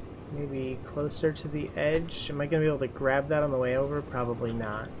closer to the edge. Am I going to be able to grab that on the way over? Probably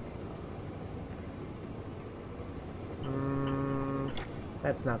not.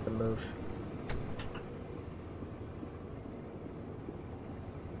 That's not the move.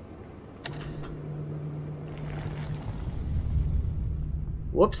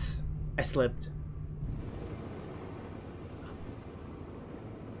 Whoops! I slipped.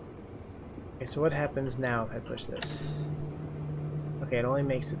 Okay, so what happens now if I push this? Okay, it only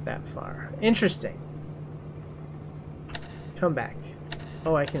makes it that far. Interesting. Come back.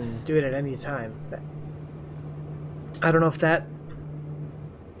 Oh, I can do it at any time. I don't know if that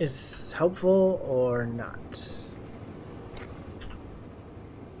is helpful or not.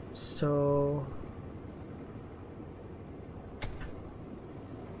 So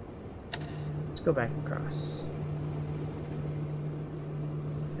let's go back across.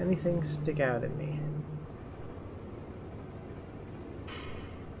 Does anything stick out at me?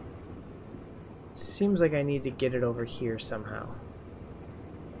 Seems like I need to get it over here somehow.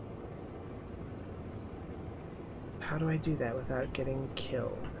 How do I do that without getting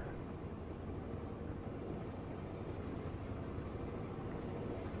killed?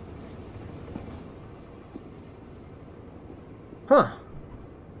 Huh.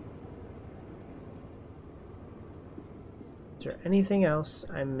 Is there anything else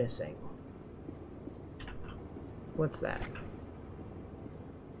I'm missing? What's that?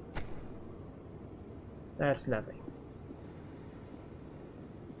 That's nothing.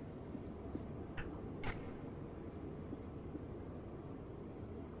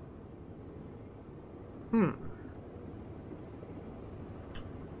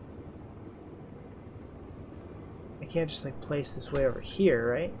 I can't just like place this way over here,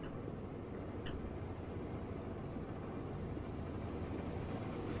 right?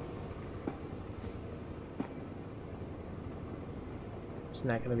 It's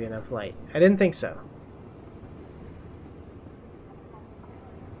not going to be enough light. I didn't think so.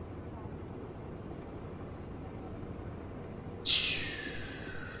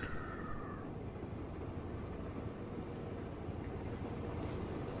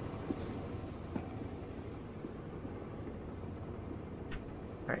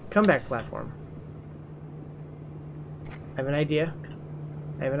 Alright, come back, platform. I have an idea.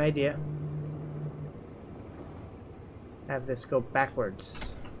 I have an idea. Have this go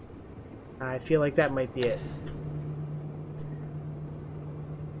backwards. I feel like that might be it.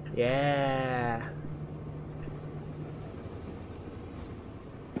 Yeah.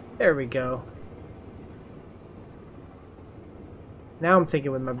 There we go. Now I'm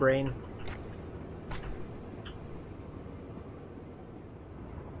thinking with my brain.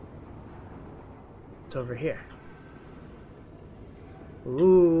 It's over here.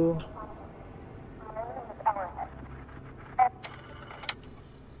 Ooh.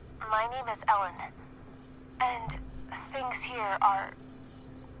 My name is Ellen. And things here are...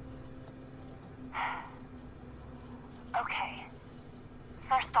 Okay.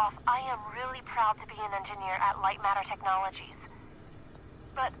 First off, I am really proud to be an engineer at Lightmatter Technologies.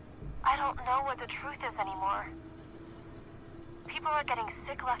 But I don't know what the truth is anymore. People are getting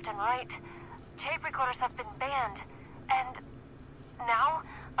sick left and right. Tape recorders have been banned. And now,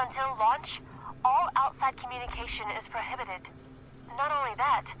 until launch, all outside communication is prohibited. Not only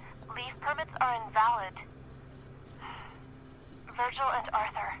that, leave permits are invalid. Virgil and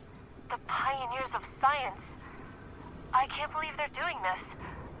Arthur, the pioneers of science. I can't believe they're doing this.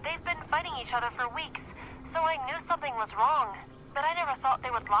 They've been fighting each other for weeks, so I knew something was wrong. But I never thought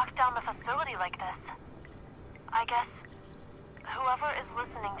they would lock down the facility like this. I guess whoever is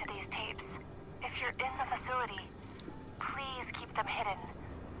listening to these tapes, if you're in the facility, please keep them hidden.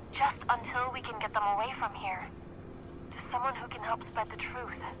 Just until we can get them away from here. To someone who can help spread the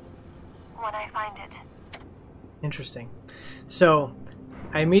truth. When I find it. Interesting. So,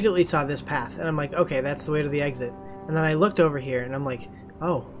 I immediately saw this path, and I'm like, okay, that's the way to the exit. And then I looked over here, and I'm like,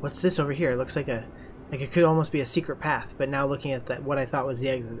 oh, what's this over here? It looks like it could almost be a secret path, but now looking at that, what I thought was the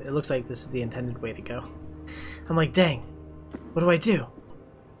exit, it looks like this is the intended way to go. I'm like, dang, what do I do?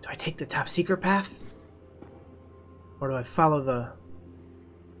 Do I take the top secret path? Or do I follow the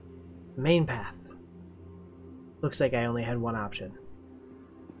main path? Looks like I only had one option.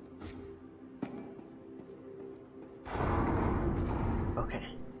 Okay.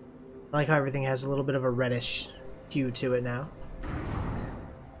 I like how everything has a little bit of a reddish hue to it now.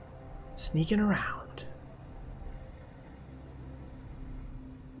 Sneaking around.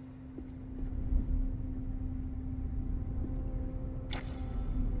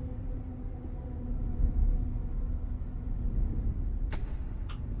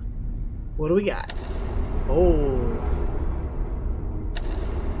 What do we got? Oh.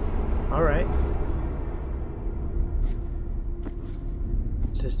 Alright.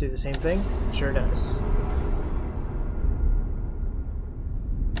 Does this do the same thing? Sure does.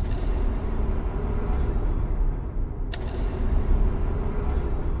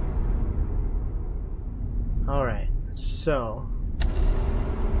 Alright, so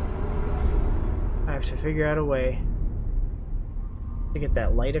I have to figure out a way to get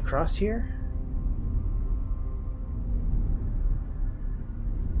that light across here.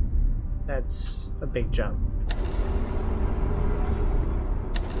 That's a big jump.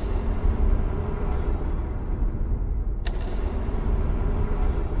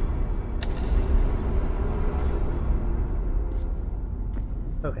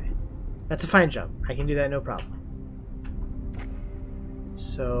 Okay, that's a fine jump. I can do that no problem.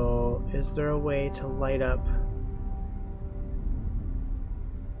 So, is there a way to light up?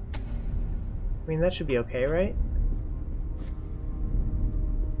 I mean, that should be okay, right?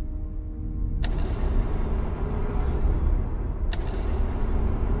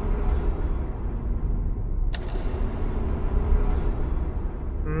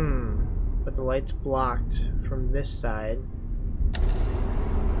 But the light's blocked from this side.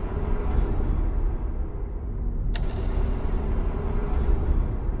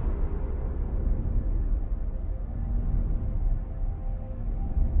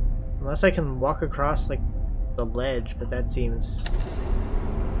 Unless I can walk across, like, the ledge, but that seems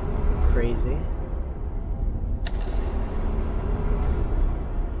crazy.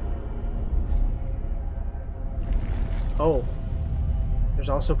 Oh. There's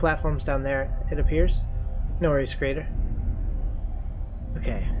also platforms down there, it appears. No worries, creator.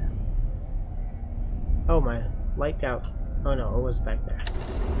 Okay. Oh, my light out. Oh no, it was back there.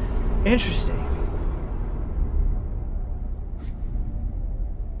 Interesting.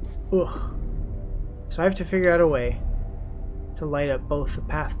 Ugh. So I have to figure out a way to light up both the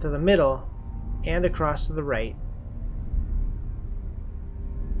path to the middle and across to the right.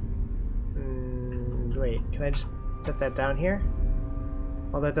 Wait, can I just set that down here?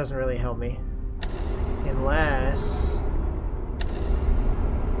 Well, that doesn't really help me. Unless...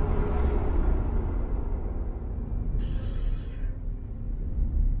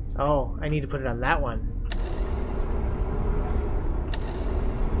 Oh, I need to put it on that one.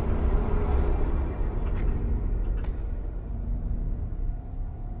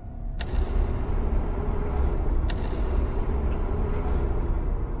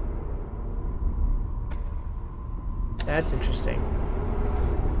 That's interesting.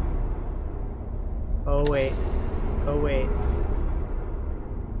 Oh wait. Oh wait.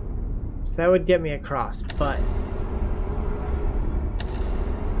 So that would get me across, but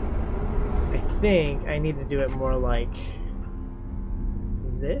I think I need to do it more like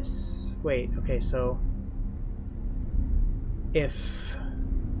this. Wait, okay, so if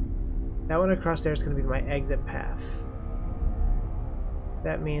that one across there is going to be my exit path,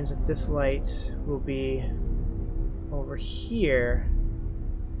 that means that this light will be over here.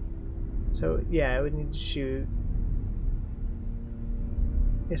 So yeah, I would need to shoot.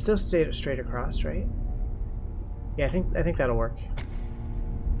 It still stayed straight across, right? Yeah, I think that'll work.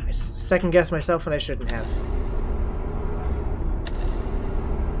 I second guessed myself and I shouldn't have.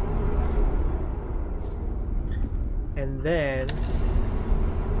 And then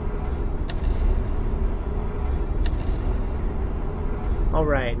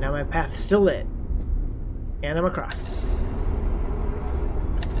alright, now my path's still lit. And I'm across.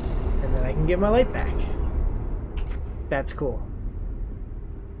 And then I can get my light back. That's cool.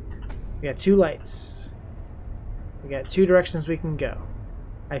 We got 2 lights. We got 2 directions we can go.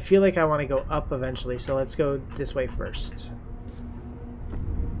 I feel like I want to go up eventually, so let's go this way first. Is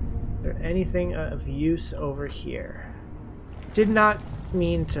there anything of use over here? Did not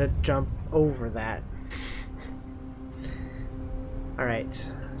mean to jump over that.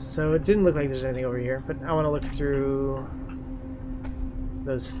 Alright, so it didn't look like there's anything over here, but I want to look through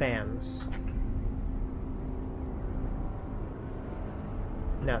those fans.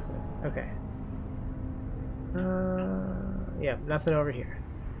 Nothing. Okay. Yeah, nothing over here.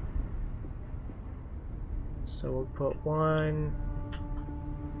 So we'll put one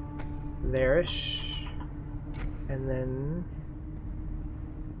there-ish. And then...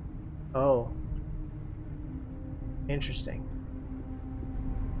 oh. Interesting.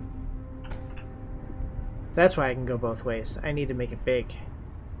 That's why I can go both ways. I need to make it big.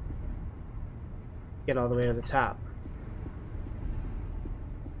 Get all the way to the top.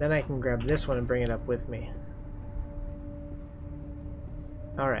 Then I can grab this one and bring it up with me.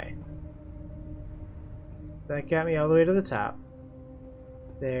 Alright. That got me all the way to the top.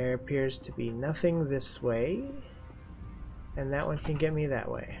 There appears to be nothing this way. And that one can get me that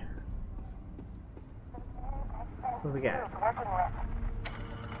way. What do we got?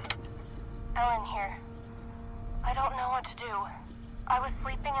 Ellen here. I don't know what to do. I was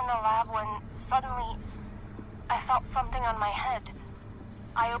sleeping in the lab when suddenly I felt something on my head.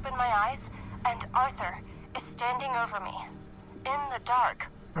 I opened my eyes and Arthur is standing over me. In the dark.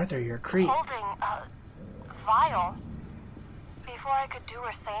 Arthur, you're a creep. Holding a vial. Before I could do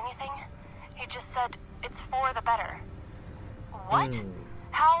or say anything, he just said, "It's for the better." What?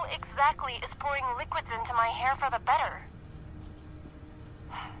 How exactly is pouring liquids into my hair for the better?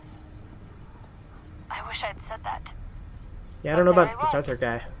 I wish I'd said that. Yeah, I don't know about this Arthur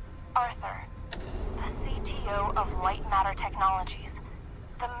guy. Arthur, the CTO of Lightmatter Technologies.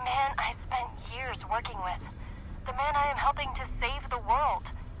 The man I spent years working with. The man I am helping to save the world.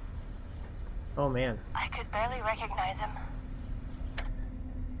 Oh man. I could barely recognize him.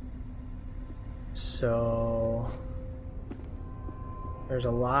 So there's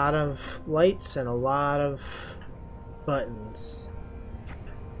a lot of lights and a lot of buttons.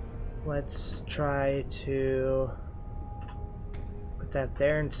 Let's try to put that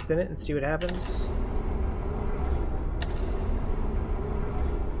there and spin it and see what happens.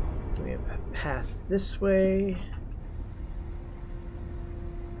 We have a path this way.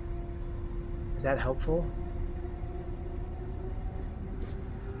 Is that helpful?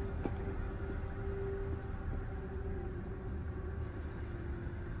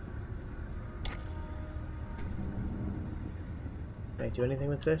 Can I do anything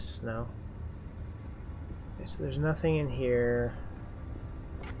with this? No. Okay, so there's nothing in here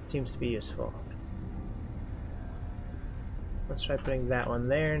that seems to be useful. Let's try putting that one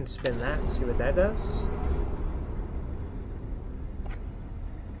there and spin that and see what that does.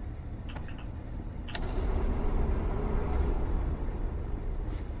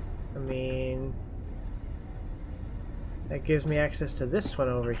 I mean, that gives me access to this one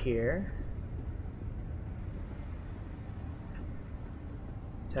over here.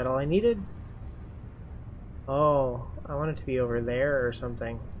 Is that all I needed? Oh, I want it to be over there or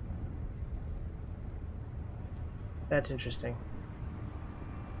something. That's interesting.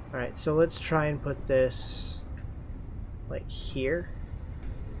 Alright, so let's try and put this like here.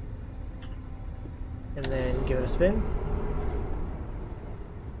 And then give it a spin.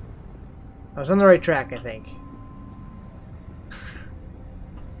 I was on the right track, I think.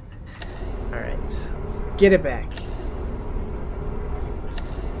 Alright, let's get it back.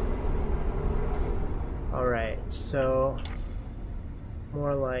 Alright, so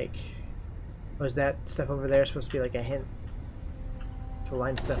more like, was that stuff over there supposed to be like a hint to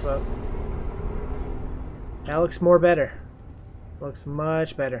line stuff up? That looks more better. Looks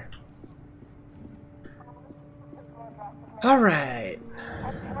much better. Alright.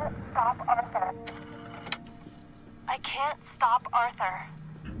 I can't stop Arthur. I can't stop Arthur.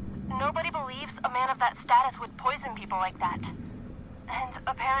 Nobody believes a man of that status would poison people like that. And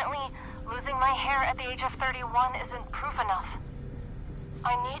apparently, losing my hair at the age of 31 isn't proof enough.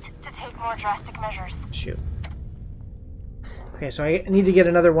 I need to take more drastic measures. Shoot. Okay, so I need to get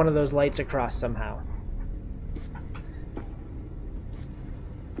another one of those lights across somehow.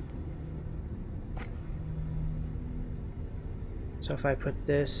 So if I put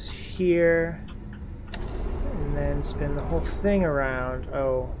this here, and then spin the whole thing around,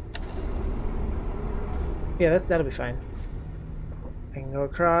 oh. Yeah, that'll be fine. I can go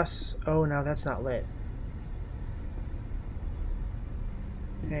across. Oh, now that's not lit.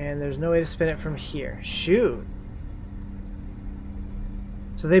 And there's no way to spin it from here. Shoot.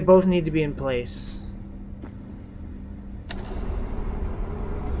 So they both need to be in place.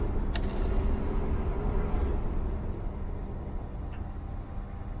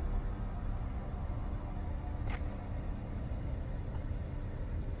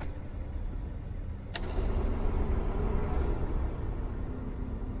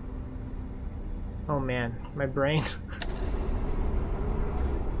 Oh man, my brain.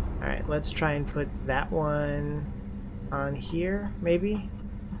 Alright, let's try and put that one on here, maybe?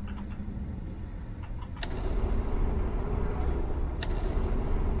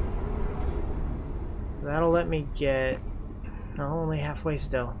 That'll let me get... no, only halfway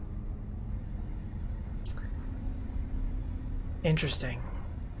still. Interesting.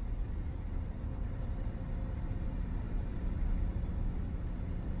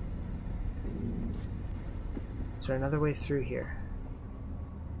 Is there another way through here?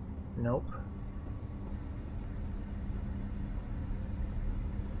 Nope.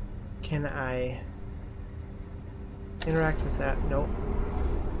 Can I interact with that? Nope.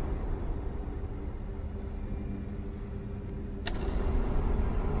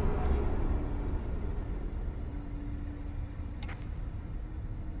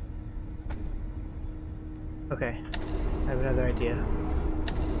 Okay, I have another idea.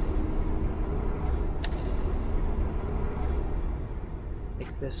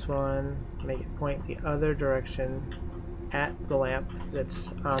 Take this one, make it point the other direction at the lamp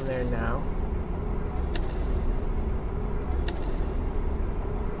that's on there now.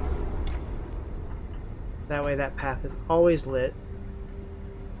 That way that path is always lit.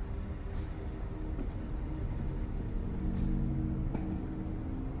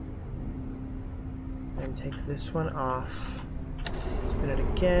 And take this one off. Spin it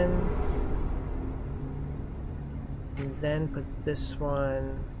again. And then put this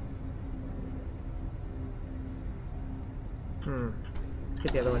one... let's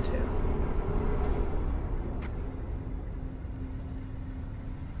get the other one too.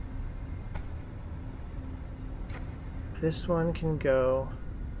 This one can go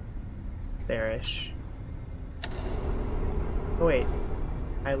there-ish. Oh wait,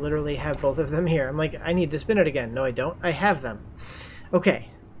 I literally have both of them here. I'm like, I need to spin it again. No, I don't. I have them. Okay,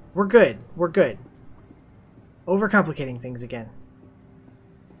 we're good. We're good. Overcomplicating things again.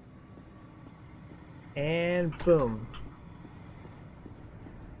 And boom.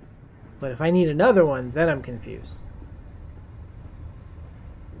 But if I need another one, then I'm confused.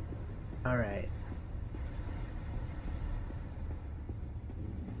 Alright.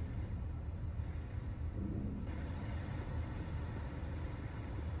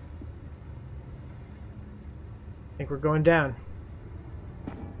 I think we're going down.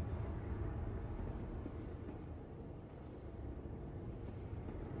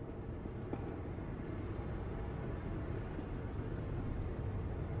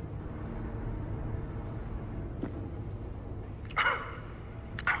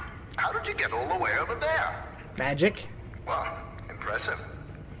 How did you get all the way over there? Magic? Well, impressive.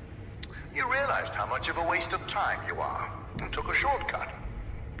 You realized how much of a waste of time you are and took a shortcut.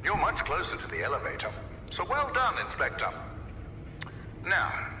 You're much closer to the elevator. So well done, Inspector.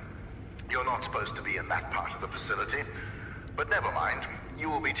 Now, you're not supposed to be in that part of the facility, but never mind. You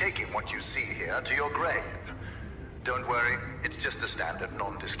will be taking what you see here to your grave. Don't worry, it's just a standard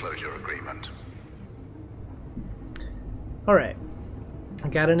non-disclosure agreement. Alright. I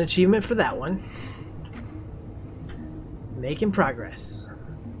got an achievement for that one. Making progress.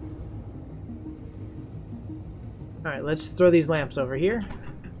 Alright, let's throw these lamps over here.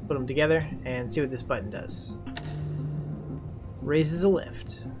 Put them together and see what this button does. Raises a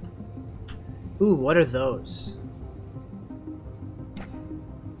lift. Ooh, what are those?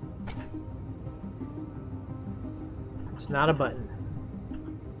 It's not a button.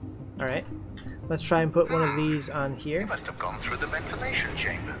 Alright. Let's try and put one of these on here. You must have gone through the ventilation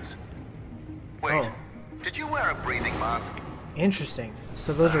chambers. Wait, Oh. did you wear a breathing mask? Interesting.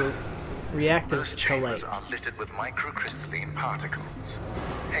 So those are reactive Those to chambers light. are littered with microcrystalline particles.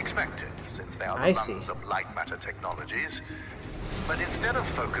 Expected, since they are the I see. lungs of light matter technologies. But instead of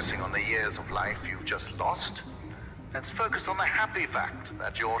focusing on the years of life you've just lost, let's focus on the happy fact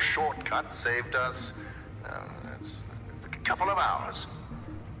that your shortcut saved us it's a couple of hours.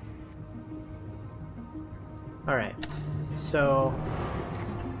 Alright. So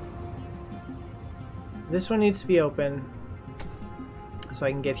this one needs to be open so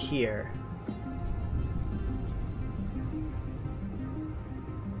I can get here.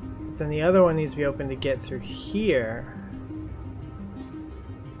 Then the other one needs to be open to get through here.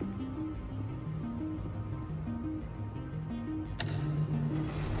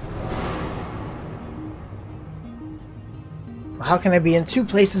 How can I be in two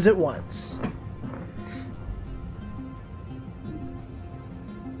places at once?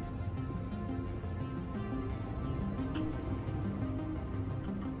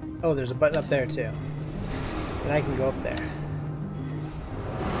 Oh, there's a button up there too. And I can go up there.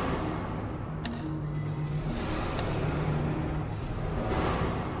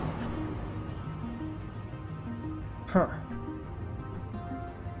 Huh.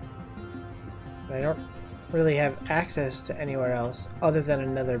 But I don't really have access to anywhere else other than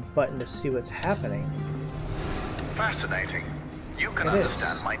another button to see what's happening. Fascinating. You can It is.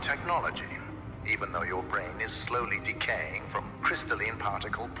 understand my technology, even though your brain is slowly decaying from crystalline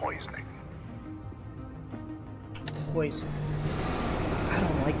particle poisoning. Poison. I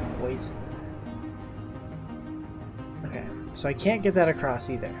don't like poison. Okay, so I can't get that across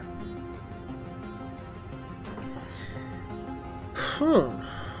either. They're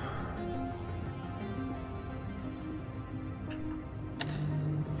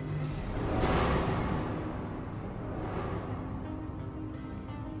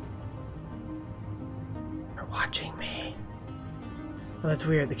watching me. Oh, that's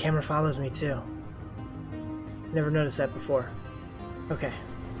weird. The camera follows me too. Never noticed that before. Okay.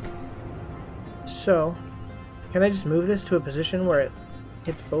 So, can I just move this to a position where it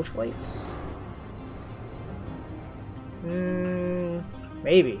hits both lights?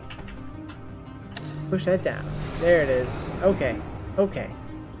 Maybe. Push that down. There it is. Okay. Okay.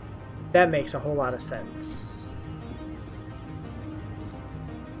 That makes a whole lot of sense.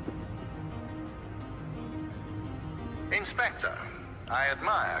 Inspector, I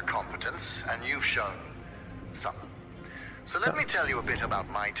admire competence, and you've shown some. So let me tell you a bit about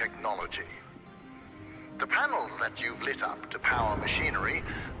my technology. The panels that you've lit up to power machinery,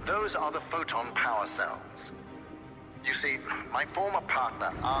 those are the photon power cells. You see, my former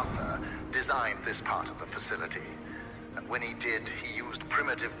partner, Arthur, designed this part of the facility. And when he did, he used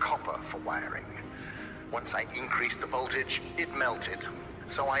primitive copper for wiring. Once I increased the voltage, it melted.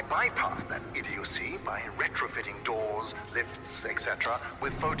 So I bypassed that idiocy by retrofitting doors, lifts, etc.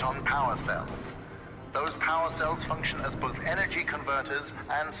 with photon power cells. Those power cells function as both energy converters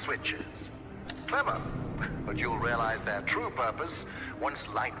and switches. Clever, but you'll realize their true purpose once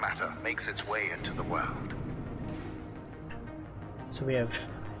light matter makes its way into the world. So we have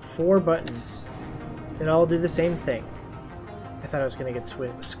 4 buttons that all do the same thing. I thought I was going to get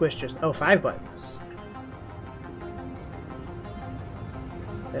squished just... Oh, 5 buttons.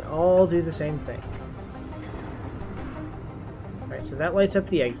 That all do the same thing. Alright, so that lights up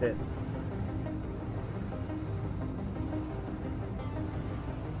the exit.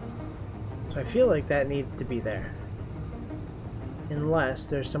 So I feel like that needs to be there. Unless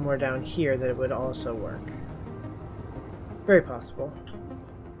there's somewhere down here that it would also work. Very possible.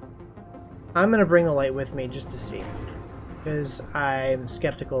 I'm going to bring the light with me just to see. Because I'm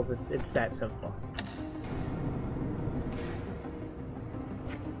skeptical that it's that simple.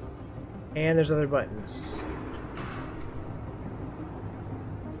 And there's other buttons.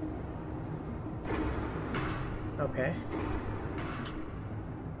 Okay.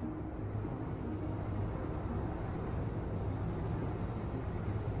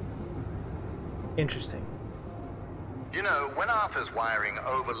 Interesting. You know, when Arthur's wiring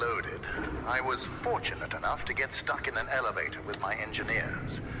overloaded, I was fortunate enough to get stuck in an elevator with my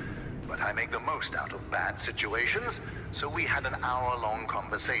engineers. But I make the most out of bad situations, so we had an hour-long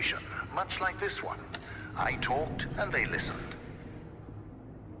conversation, much like this one. I talked and they listened.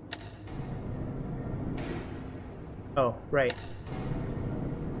 Oh, right.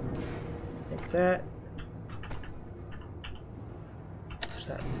 Like that. Push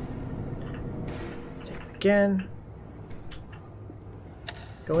that. Take it again.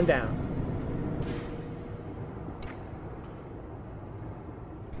 Going down.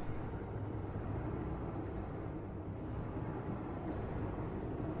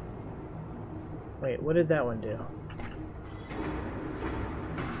 Wait, what did that one do?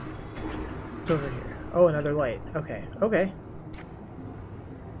 look over here. Oh, another light. Okay, okay.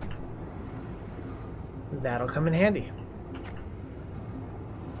 That'll come in handy.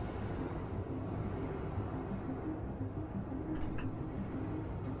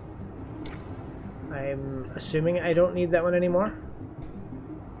 I'm assuming I don't need that one anymore.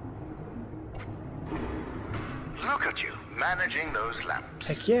 Look at you, managing those lamps.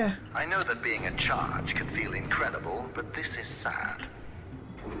 Heck yeah. I know that being in charge can feel incredible, but this is sad.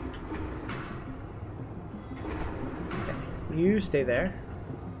 Okay. You stay there.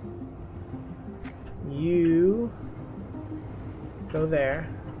 You go there.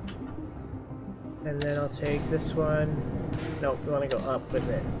 And then I'll take this one. Nope, we want to go up with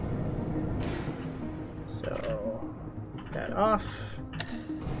it. So, that off.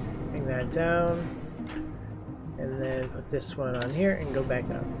 Bring that down. And then put this one on here and go back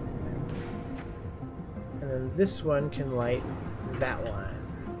up. And then this one can light that one.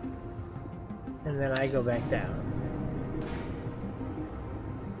 And then I go back down.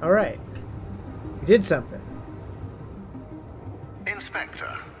 Alright. We did something.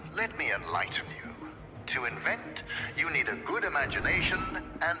 Inspector, let me enlighten you. To invent, you need a good imagination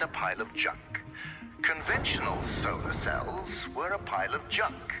and a pile of junk. Conventional solar cells were a pile of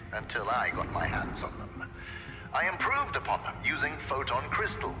junk until I got my hands on them. I improved upon them using photon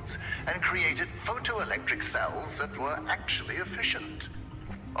crystals and created photoelectric cells that were actually efficient.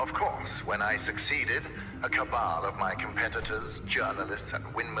 Of course, when I succeeded, a cabal of my competitors, journalists, and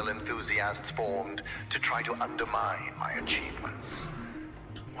windmill enthusiasts formed to try to undermine my achievements.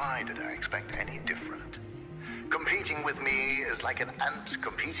 Why did I expect any different? Competing with me is like an ant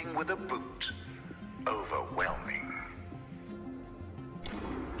competing with a boot. Overwhelming.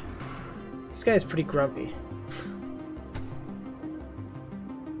 This guy's pretty grumpy.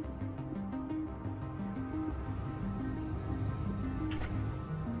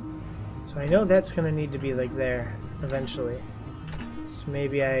 So I know that's gonna need to be like there eventually. So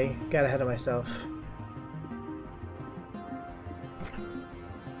maybe I got ahead of myself.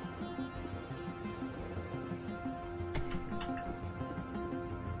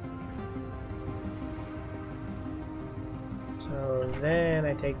 So then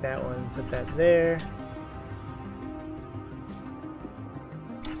I take that one, put that there.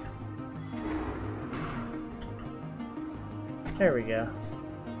 There we go.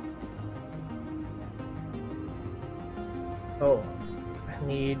 Oh, I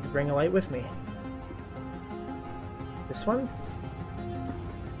need to bring a light with me. This one?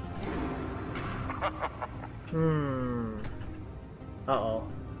 Uh-oh.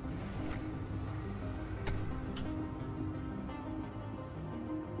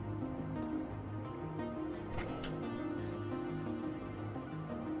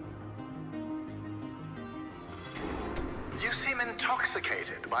 You seem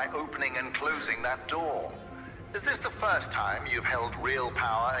intoxicated by opening and closing that door. Is this the first time you've held real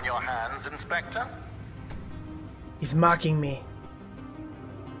power in your hands, Inspector? He's mocking me.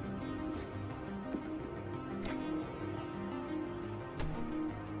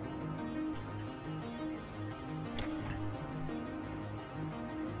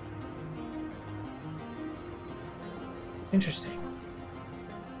 Interesting.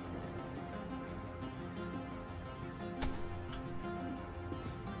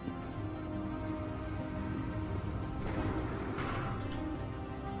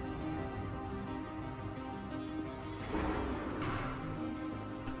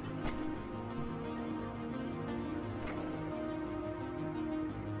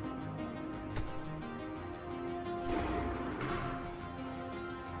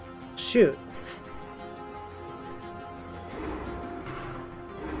 Shoot.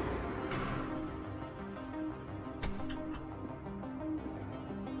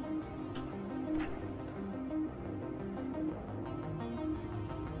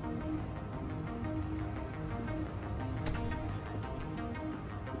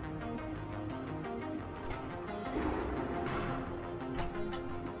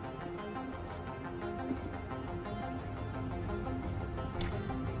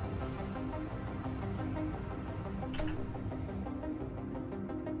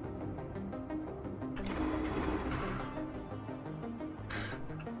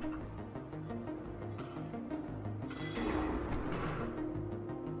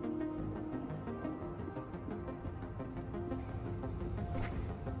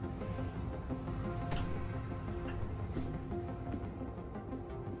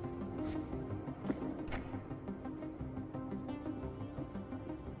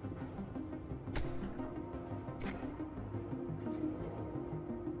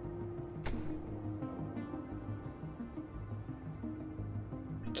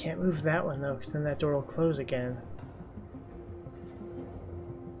 I can't move that one though, because then that door will close again.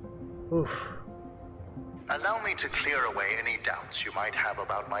 Oof. Allow me to clear away any doubts you might have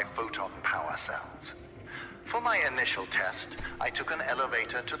about my photon power cells. For my initial test, I took an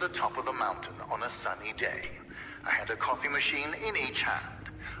elevator to the top of the mountain on a sunny day. I had a coffee machine in each hand,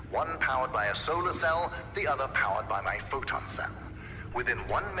 one powered by a solar cell, the other powered by my photon cell. Within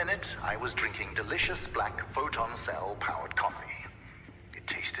 1 minute, I was drinking delicious black photon cell powered coffee. It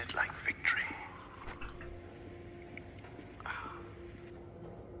tasted like victory.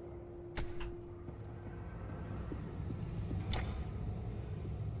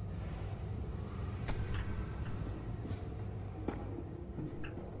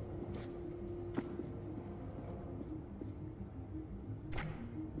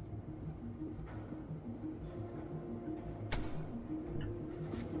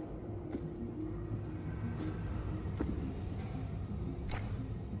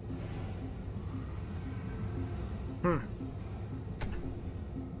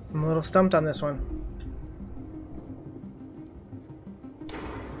 I'm a little stumped on this one.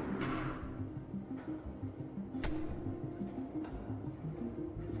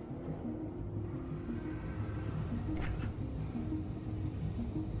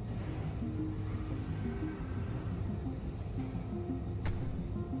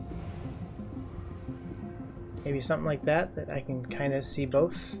 Maybe something like that I can kind of see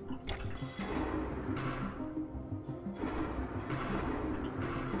both.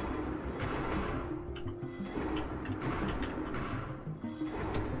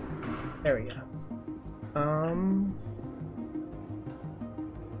 There we go.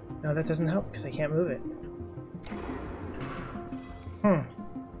 No, that doesn't help because I can't move it.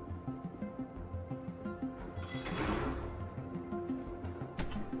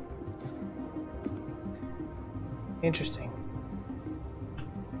 Interesting.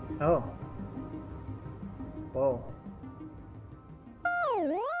 Oh. Whoa.